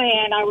the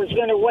plan. I was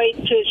going to wait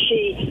till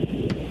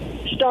she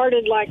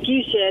started, like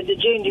you said, the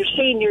junior,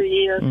 senior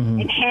year,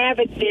 and have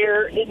it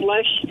there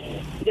unless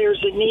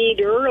there's a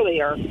need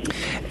earlier.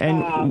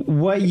 And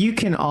what you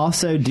can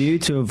also do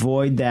to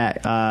avoid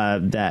that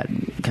that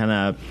kind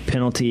of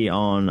penalty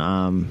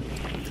on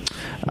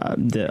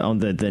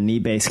the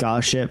need-based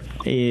scholarship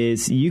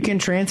is you can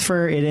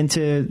transfer it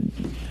into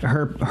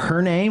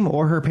her name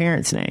or her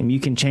parents' name. You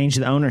can change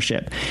the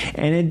ownership.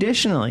 And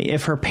additionally,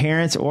 if her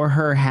parents or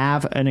her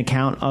have an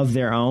account of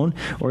their own,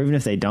 or even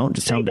if they don't,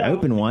 just tell them to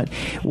open one.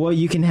 Well,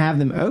 you can have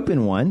them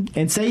open one,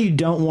 and say you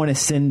don't want to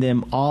send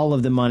them all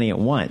of the money at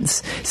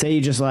once. Say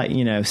you just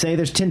say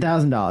there's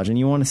 $10,000 and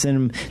you want to send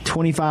them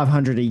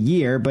 $2,500 a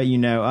year, but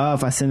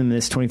if I send them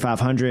this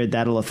 $2,500,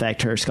 that'll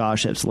affect her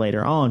scholarships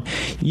later on.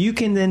 You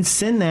can then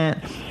send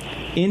that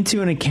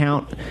into an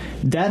account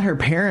that her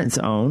parents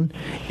own,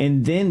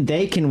 and then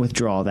they can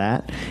withdraw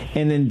that,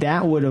 and then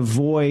that would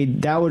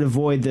avoid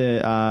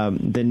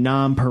the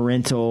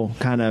non-parental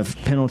kind of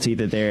penalty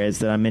that there is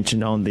that I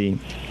mentioned on the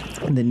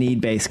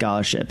need-based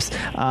scholarships.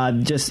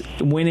 Just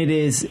when it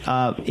is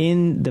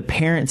in the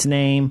parent's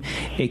name,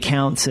 it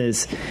counts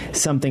as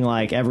something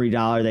like every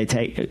dollar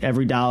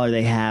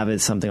they have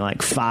is something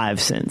like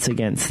 5 cents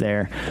against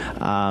their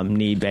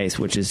need-based,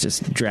 which is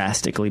just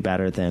drastically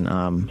better than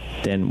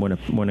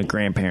when a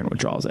grandparent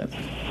withdraws it.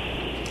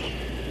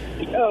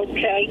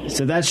 Okay.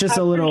 So that's just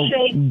a little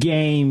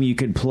game you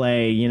could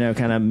play,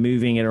 kind of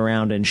moving it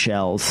around in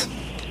shells.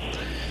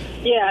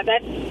 Yeah,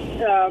 that's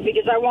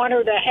because I want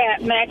her to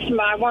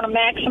I want to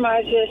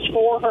maximize this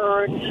for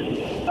her.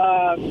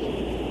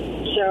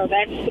 So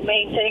that's the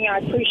main thing. I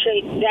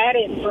appreciate that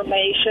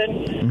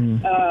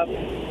information.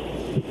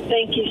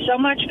 Thank you so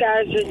much,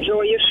 guys.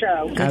 Enjoy your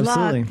show. Good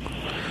Absolutely. Luck.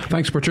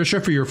 Thanks,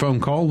 Patricia, for your phone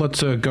call.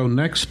 Let's go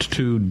next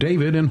to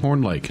David in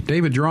Horn Lake.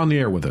 David, you're on the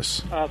air with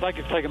us. Thank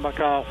you for taking my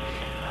call.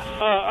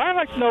 I'd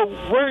like to know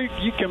where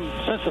you can,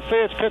 since the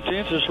Fed's cut the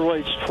interest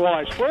rates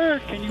twice, where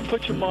can you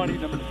put your money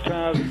to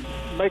try to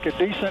make a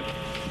decent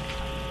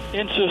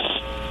interest,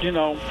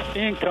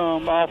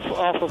 income off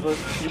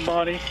of your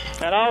money?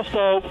 And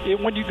also,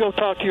 when you go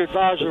talk to your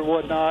advisor or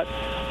whatnot,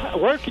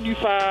 where can you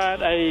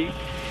find a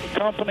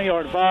company or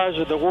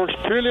advisor that works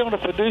purely on a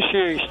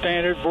fiduciary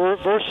standard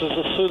versus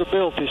a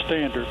suitability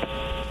standard?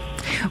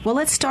 Well,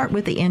 let's start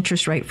with the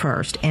interest rate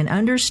first and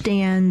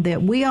understand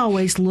that we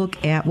always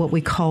look at what we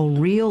call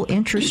real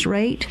interest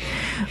rate,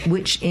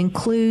 which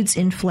includes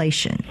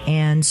inflation.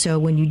 And so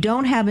when you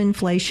don't have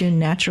inflation,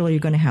 naturally you're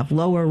going to have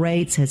lower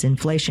rates. As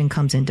inflation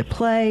comes into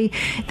play,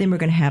 then we're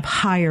going to have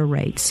higher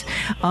rates.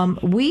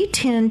 We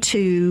tend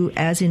to,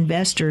 as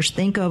investors,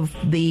 think of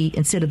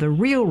instead of the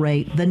real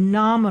rate, the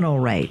nominal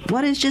rate.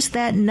 What is just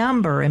that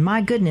number? And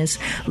my goodness,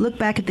 look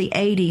back at the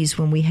 80s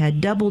when we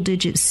had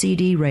double-digit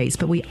CD rates,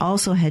 but we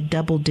also had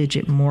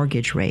double-digit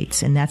mortgage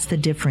rates, and that's the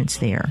difference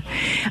there.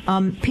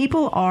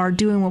 People are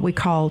doing what we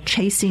call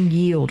chasing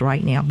yield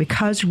right now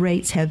because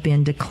rates have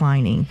been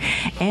declining.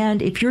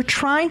 And if you're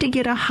trying to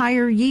get a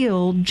higher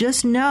yield,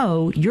 just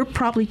know you're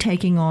probably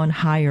taking on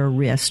higher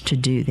risk to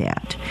do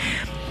that.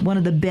 One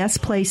of the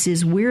best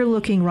places we're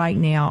looking right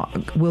now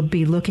will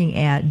be looking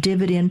at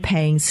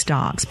dividend-paying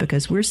stocks,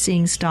 because we're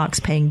seeing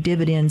stocks paying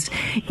dividends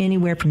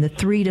anywhere from the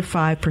 3 to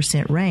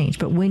 5% range.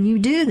 But when you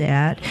do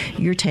that,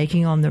 you're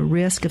taking on the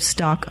risk of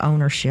stock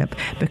ownership,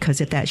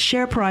 because if that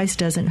share price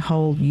doesn't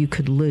hold, you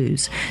could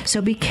lose.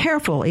 So be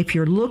careful. If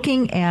you're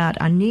looking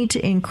at, I need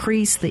to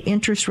increase the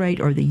interest rate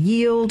or the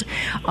yield,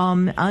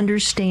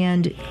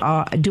 understand,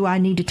 do I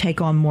need to take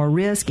on more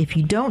risk? If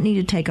you don't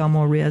need to take on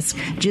more risk,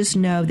 just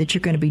know that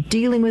you're going to be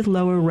dealing with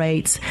lower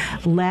rates.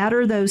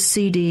 Ladder those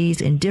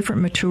CDs in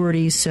different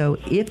maturities, so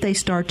if they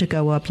start to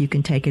go up, you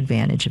can take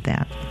advantage of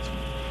that.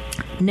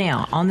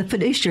 Now, on the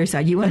fiduciary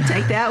side, you want to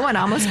take that one?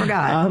 I almost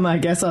forgot. I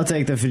guess I'll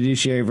take the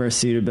fiduciary versus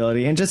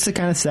suitability. And just to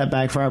kind of step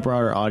back for our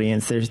broader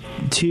audience,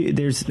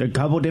 there's a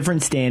couple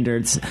different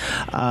standards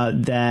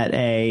that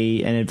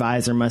an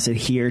advisor must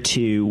adhere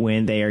to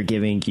when they are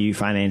giving you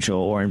financial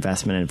or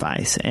investment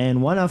advice.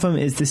 And one of them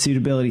is the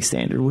suitability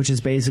standard, which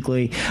is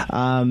basically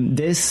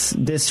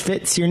this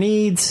fits your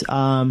needs.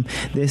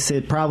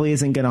 It probably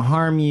isn't going to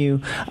harm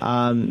you.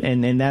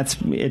 And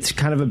it's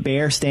kind of a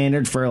bare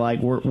standard for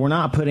like we're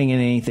not putting in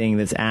anything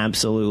that's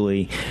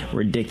absolutely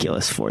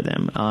ridiculous for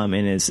them,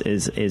 and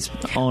is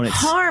on its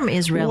harm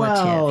is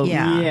relative. Well,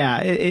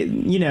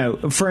 yeah.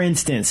 For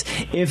instance,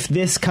 if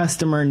this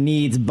customer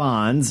needs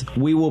bonds,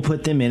 we will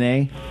put them in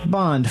a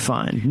bond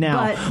fund.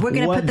 Now, but we're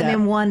going to put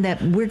them in one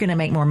that we're going to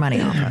make more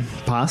money off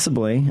of.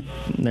 Possibly,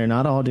 they're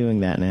not all doing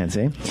that,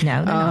 Nancy. No,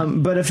 they're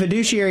not. But a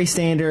fiduciary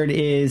standard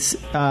is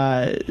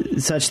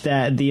such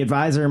that the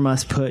advisor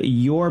must put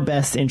your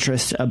best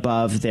interest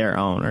above their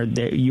own, or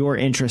your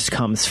interest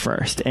comes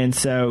first. And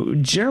so,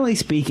 generally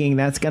speaking,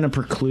 that's going to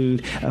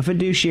preclude a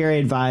fiduciary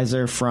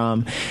advisor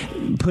from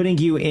putting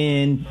you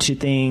into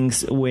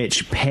things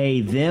which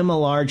pay them a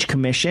large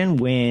commission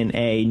when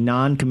a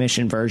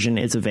non-commission version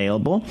is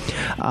available.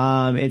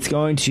 It's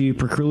going to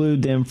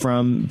preclude them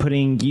from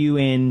putting you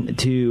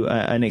into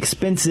an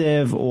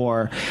expensive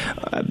version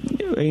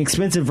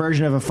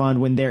of a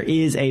fund when there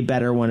is a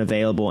better one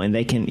available and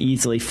they can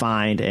easily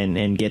find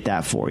and get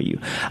that for you.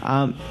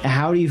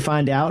 How do you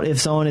find out if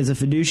someone is a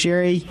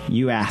fiduciary?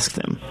 You ask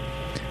them.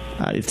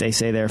 If they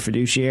say they're a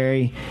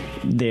fiduciary,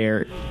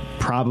 they're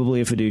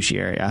probably a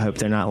fiduciary. I hope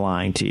they're not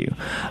lying to you.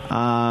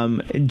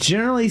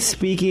 Generally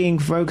speaking,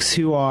 folks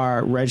who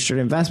are registered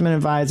investment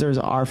advisors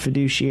are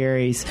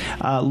fiduciaries.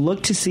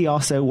 Look to see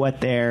also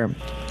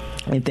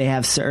if they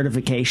have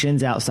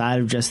certifications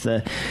outside of just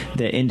the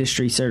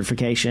industry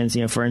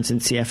certifications. For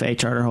instance, CFA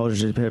charter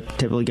holders are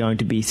typically going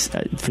to be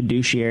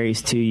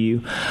fiduciaries to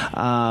you.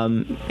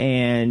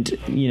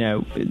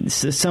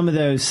 So some of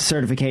those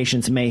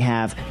certifications may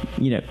have,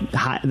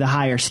 the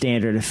higher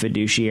standard of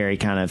fiduciary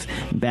kind of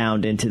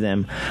bound into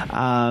them.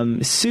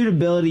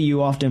 Suitability,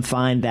 you often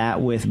find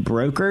that with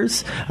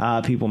brokers.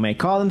 People may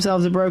call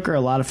themselves a broker.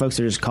 A lot of folks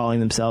are just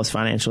calling themselves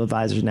financial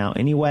advisors now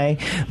anyway.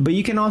 But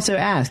you can also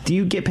ask, do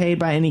you get paid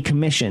by any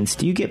commissions?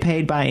 Do you get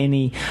paid by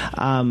any?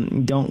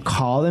 Don't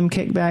call them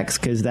kickbacks,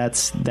 because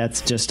that's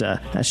just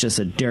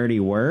a dirty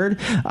word.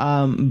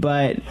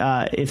 But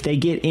if they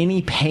get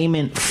any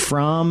payment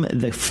from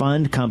the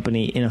fund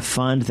company in a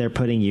fund they're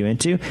putting you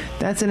into,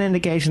 that's an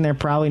indication they're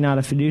probably not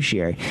a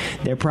fiduciary.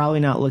 They're probably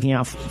not looking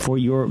out for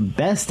your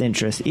best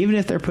interest, even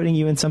if they're putting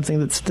you in something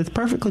that's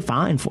perfectly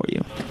fine for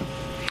you.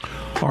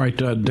 All right,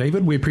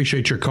 David, we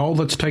appreciate your call.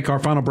 Let's take our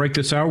final break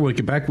this hour. When we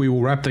get back, we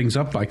will wrap things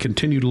up. I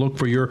continue to look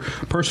for your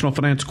personal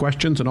finance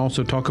questions and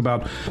also talk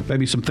about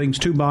maybe some things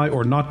to buy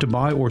or not to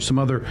buy, or some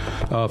other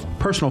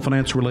personal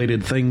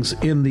finance-related things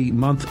in the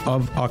month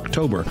of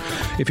October.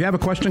 If you have a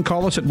question,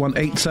 call us at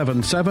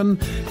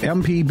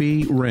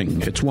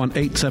 1-877-MPB-RING. It's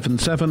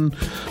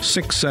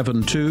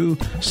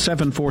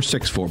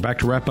 1-877-672-7464. Back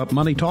to wrap up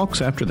Money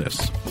Talks after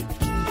this.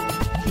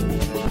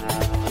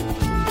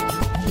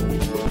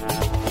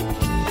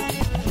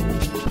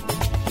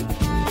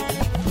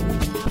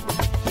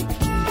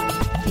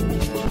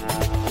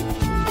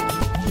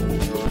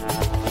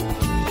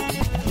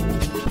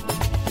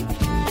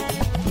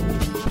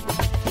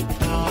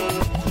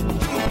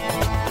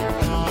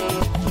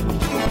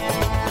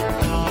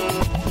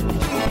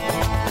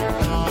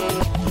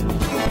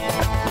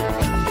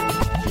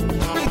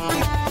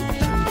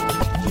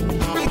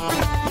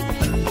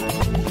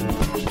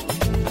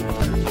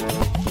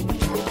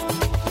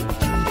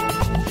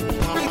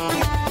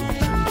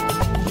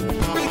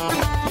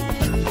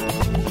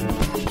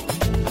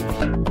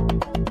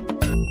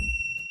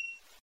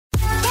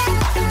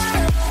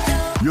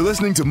 You're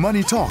listening to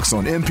Money Talks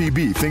on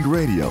MPB Think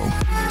Radio.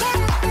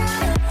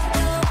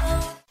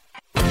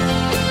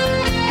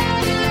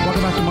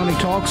 Welcome back to Money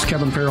Talks.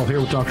 Kevin Farrell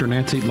here with Dr.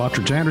 Nancy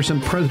Lottridge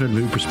Anderson, President of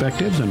New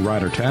Perspectives, and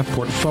Ryder Taft,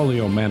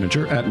 Portfolio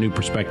Manager at New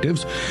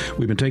Perspectives.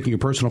 We've been taking your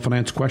personal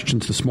finance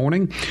questions this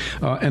morning.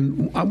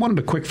 And I wanted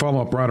a quick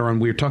follow-up, Ryder, on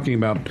we were talking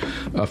about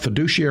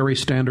fiduciary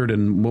standard,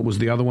 and what was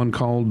the other one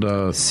called?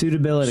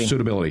 Suitability.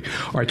 Suitability.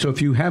 All right, so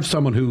if you have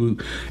someone who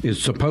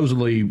is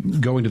supposedly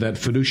going to that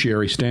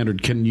fiduciary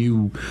standard, can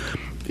you...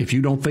 If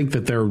you don't think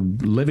that they're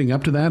living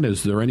up to that,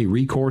 is there any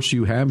recourse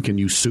you have? Can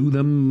you sue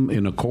them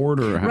in a court,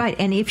 or right?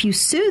 And if you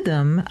sue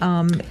them,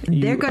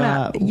 you're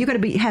gonna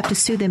have to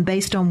sue them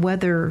based on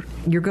whether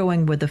you're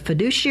going with the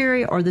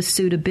fiduciary or the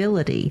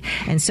suitability.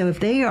 And so,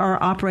 if they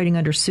are operating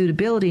under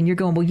suitability, and you're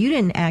going, well, you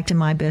didn't act in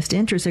my best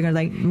interest, they're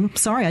going to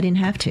sorry, I didn't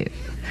have to.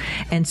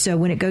 And so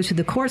when it goes through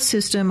the court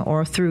system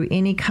or through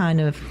any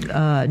kind of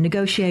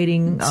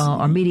negotiating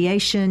or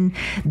mediation,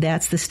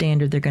 that's the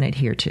standard they're going to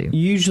adhere to.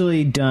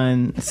 Usually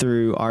done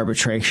through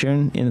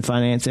arbitration in the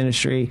finance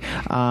industry.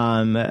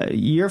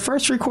 Your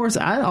first recourse,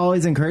 I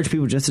always encourage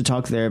people just to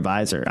talk to their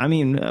advisor. I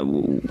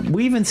mean,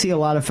 we even see a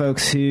lot of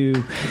folks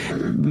who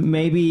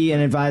maybe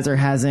an advisor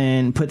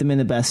hasn't put them in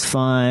the best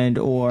fund,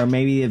 or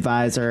maybe the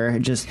advisor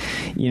just,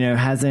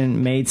 hasn't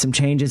made some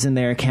changes in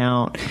their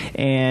account.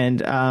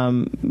 And,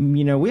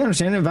 we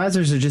understand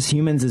advisors are just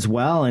humans as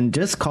well, and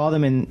just call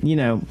them and,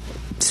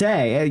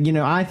 say,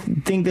 I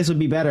think this would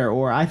be better,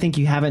 or I think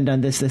you haven't done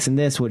this, this, and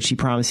this, which she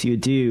promised you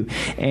would do.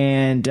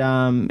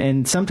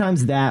 And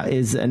sometimes that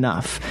is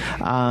enough.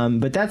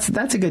 But that's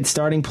a good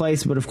starting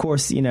place. But of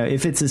course,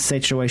 if it's a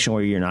situation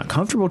where you're not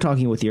comfortable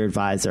talking with your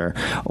advisor,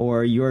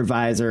 or your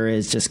advisor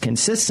is just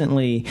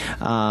consistently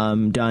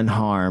done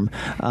harm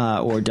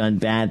or done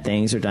bad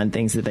things or done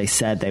things that they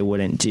said they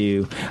wouldn't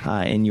do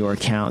in your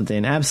account,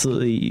 then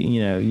absolutely,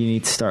 you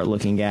need to start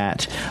looking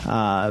at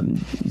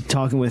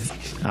talk with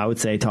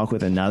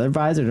another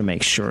advisor to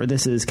make sure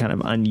this is kind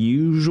of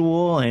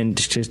unusual, and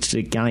just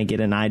to kind of get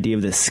an idea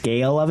of the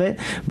scale of it,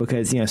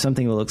 because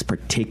something that looks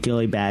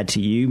particularly bad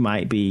to you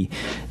might have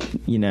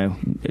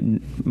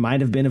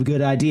been a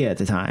good idea at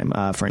the time,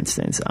 for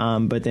instance.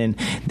 But then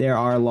there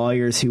are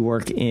lawyers who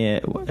work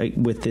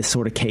with this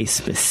sort of case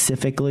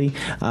specifically,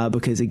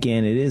 because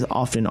again, it is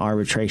often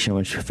arbitration,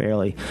 which is a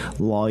fairly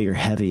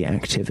lawyer-heavy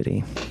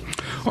activity.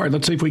 All right,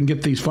 let's see if we can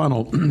get these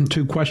final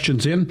 2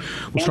 questions in.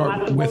 We'll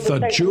start with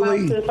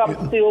Julie.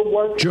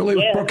 Julie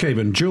with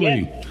Brookhaven.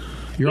 Julie,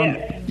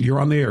 you're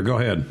on the air. Go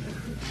ahead.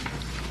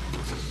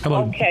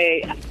 Hello.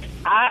 Okay.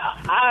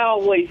 I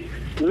always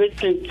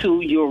listen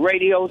to your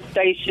radio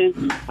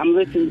station. I'm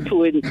listening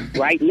to it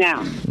right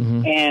now.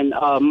 Mm-hmm. And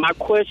my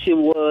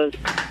question was,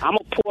 I'm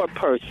a poor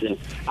person.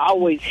 I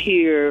always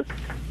hear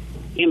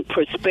in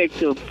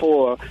perspective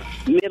for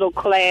middle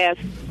class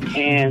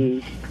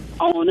and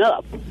on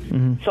up.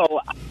 Mm-hmm.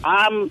 So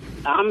I'm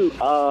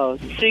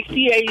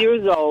 68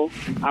 years old.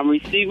 I'm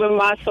receiving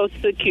my Social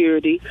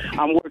Security.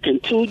 I'm working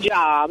 2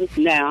 jobs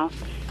now,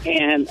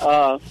 and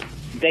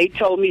they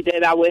told me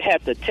that I would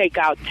have to take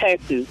out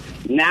taxes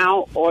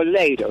now or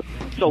later.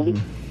 So,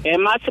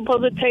 am I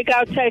supposed to take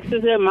out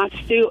taxes?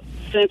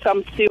 Since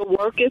I'm still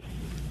working?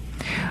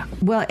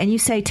 Well, and you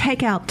say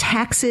take out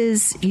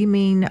taxes, you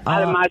mean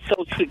out of my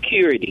Social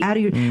Security. Out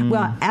of your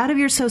out of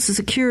your Social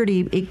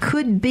Security, it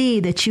could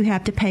be that you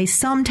have to pay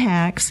some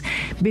tax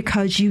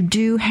because you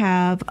do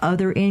have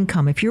other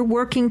income. If you're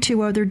working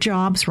 2 other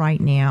jobs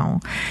right now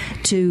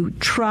to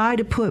try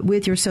to put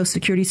with your Social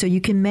Security so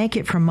you can make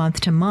it from month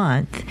to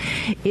month,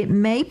 it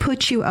may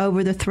put you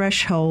over the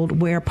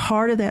threshold where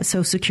part of that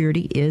Social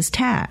Security is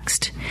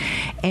taxed.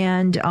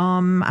 And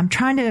I'm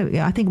trying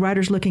to, I think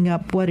Ryder's looking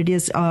up what it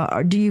is.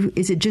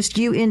 Is it just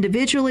you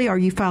individually, or are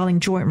you filing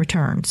joint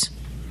returns?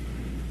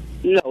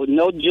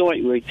 No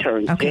joint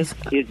returns. Okay.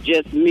 It's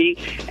just me,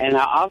 and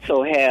I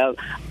also I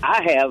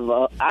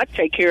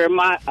take care of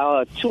my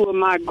 2 of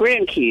my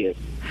grandkids.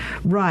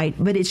 Right,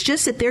 but it's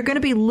just that they're going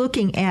to be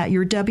looking at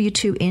your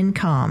W-2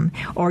 income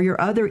or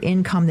your other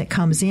income that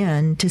comes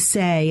in to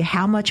say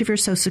how much of your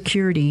Social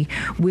Security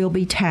will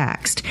be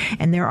taxed.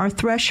 And there are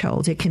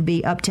thresholds. It can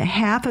be up to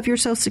half of your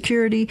Social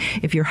Security.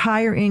 If you're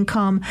higher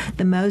income,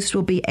 the most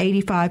will be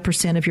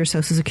 85% of your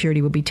Social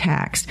Security will be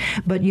taxed.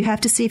 But you have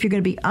to see if you're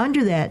going to be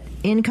under that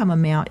income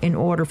amount in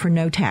order for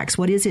no tax.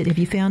 What is it? Have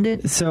you found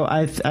it? So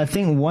I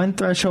think one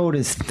threshold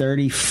is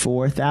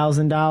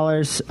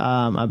 $34,000.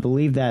 I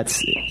believe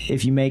that's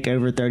if you make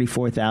over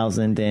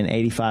 $34,000, then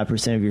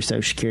 85% of your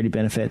Social Security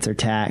benefits are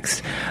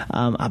taxed.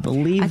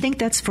 I think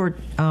that's for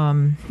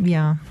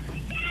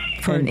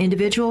For an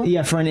individual?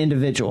 Yeah, for an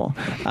individual.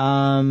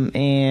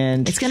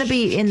 And it's going to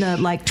be in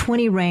the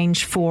 20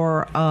 range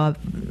for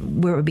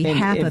where it would be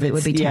half of it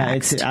would be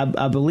taxed. Yeah,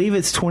 I believe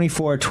it's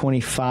 24 or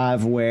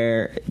 25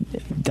 where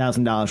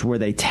 $1,000 where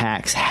they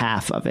tax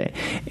half of it.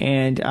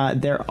 And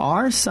there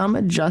are some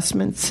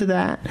adjustments to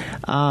that.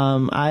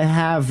 I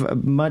have a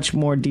much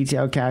more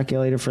detailed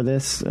calculator for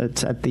this.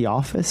 It's at the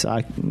office. So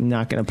I'm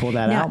not going to pull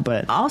that out.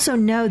 But also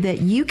know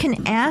that you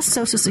can ask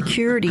Social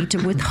Security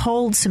to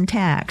withhold some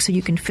tax. So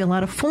you can fill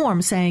out a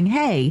form saying,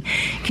 hey,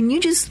 can you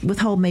just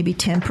withhold maybe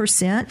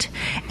 10%?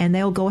 And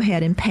they'll go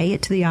ahead and pay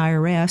it to the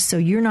IRS. So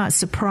you're not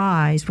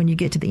surprised when you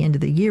get to the end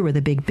of the year with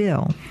a big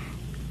bill.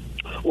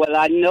 Well,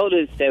 I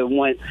noticed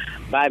that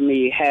by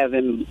me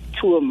having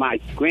two of my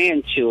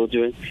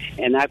grandchildren,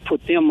 and I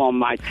put them on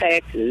my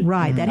taxes.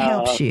 Right, that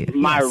helps you.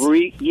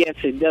 Yes,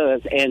 it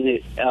does,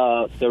 and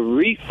the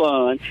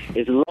refund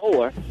is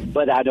lower,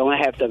 but I don't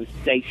have to.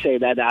 They say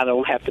that I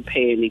don't have to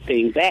pay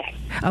anything back.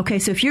 Okay,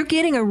 so if you're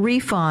getting a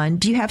refund,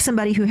 do you have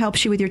somebody who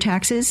helps you with your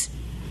taxes?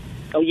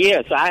 Oh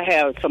yes, I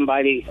have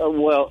somebody.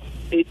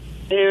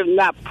 They're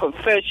not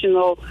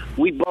professional.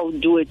 We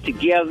both do it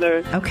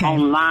together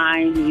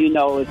online.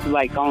 It's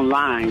like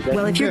online.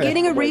 Well, if you're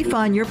getting a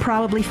refund, you're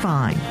probably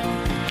fine.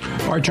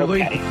 All right,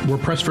 Julie, Okay. we're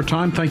pressed for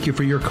time. Thank you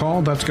for your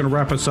call. That's going to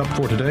wrap us up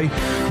for today.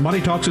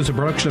 Money Talks is a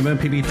production of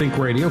MPB Think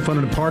Radio,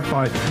 funded in part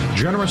by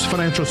generous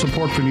financial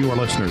support from you, our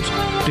listeners.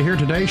 To hear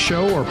today's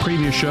show or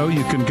previous show,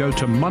 you can go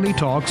to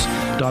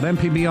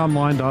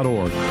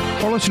moneytalks.mpbonline.org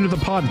or listen to the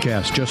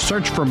podcast. Just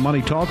search for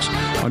Money Talks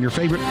on your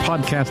favorite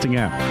podcasting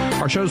app.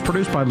 Our show is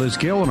produced by Liz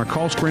Gill, and our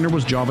call screener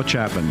was Java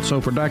Chapman.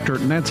 So for Dr.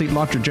 Nancy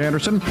Lottridge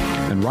Anderson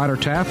and Ryder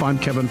Taff, I'm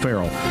Kevin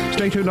Farrell.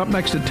 Stay tuned. Up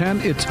next at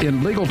 10, it's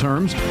In Legal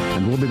Terms,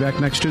 and we'll be back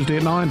next Tuesday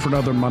at 9 for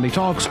another Money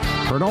Talks,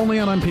 heard only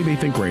on MPB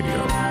Think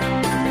Radio.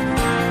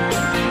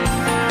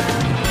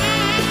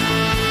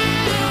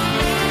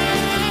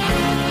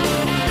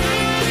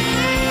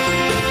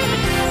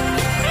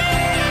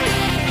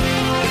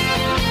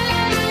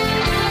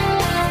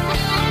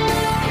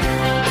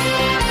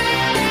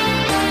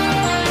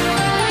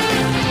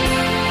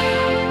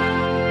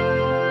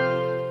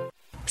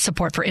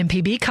 Support for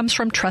MPB comes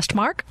from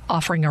Trustmark,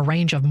 offering a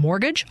range of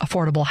mortgage,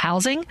 affordable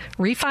housing,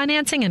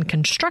 refinancing, and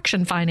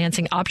construction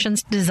financing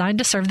options designed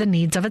to serve the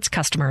needs of its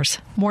customers.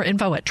 More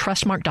info at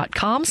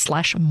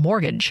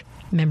trustmark.com/mortgage.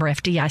 Member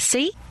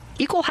FDIC,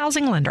 Equal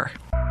Housing Lender.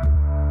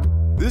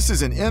 This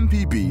is an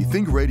MPB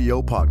Think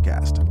Radio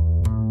podcast.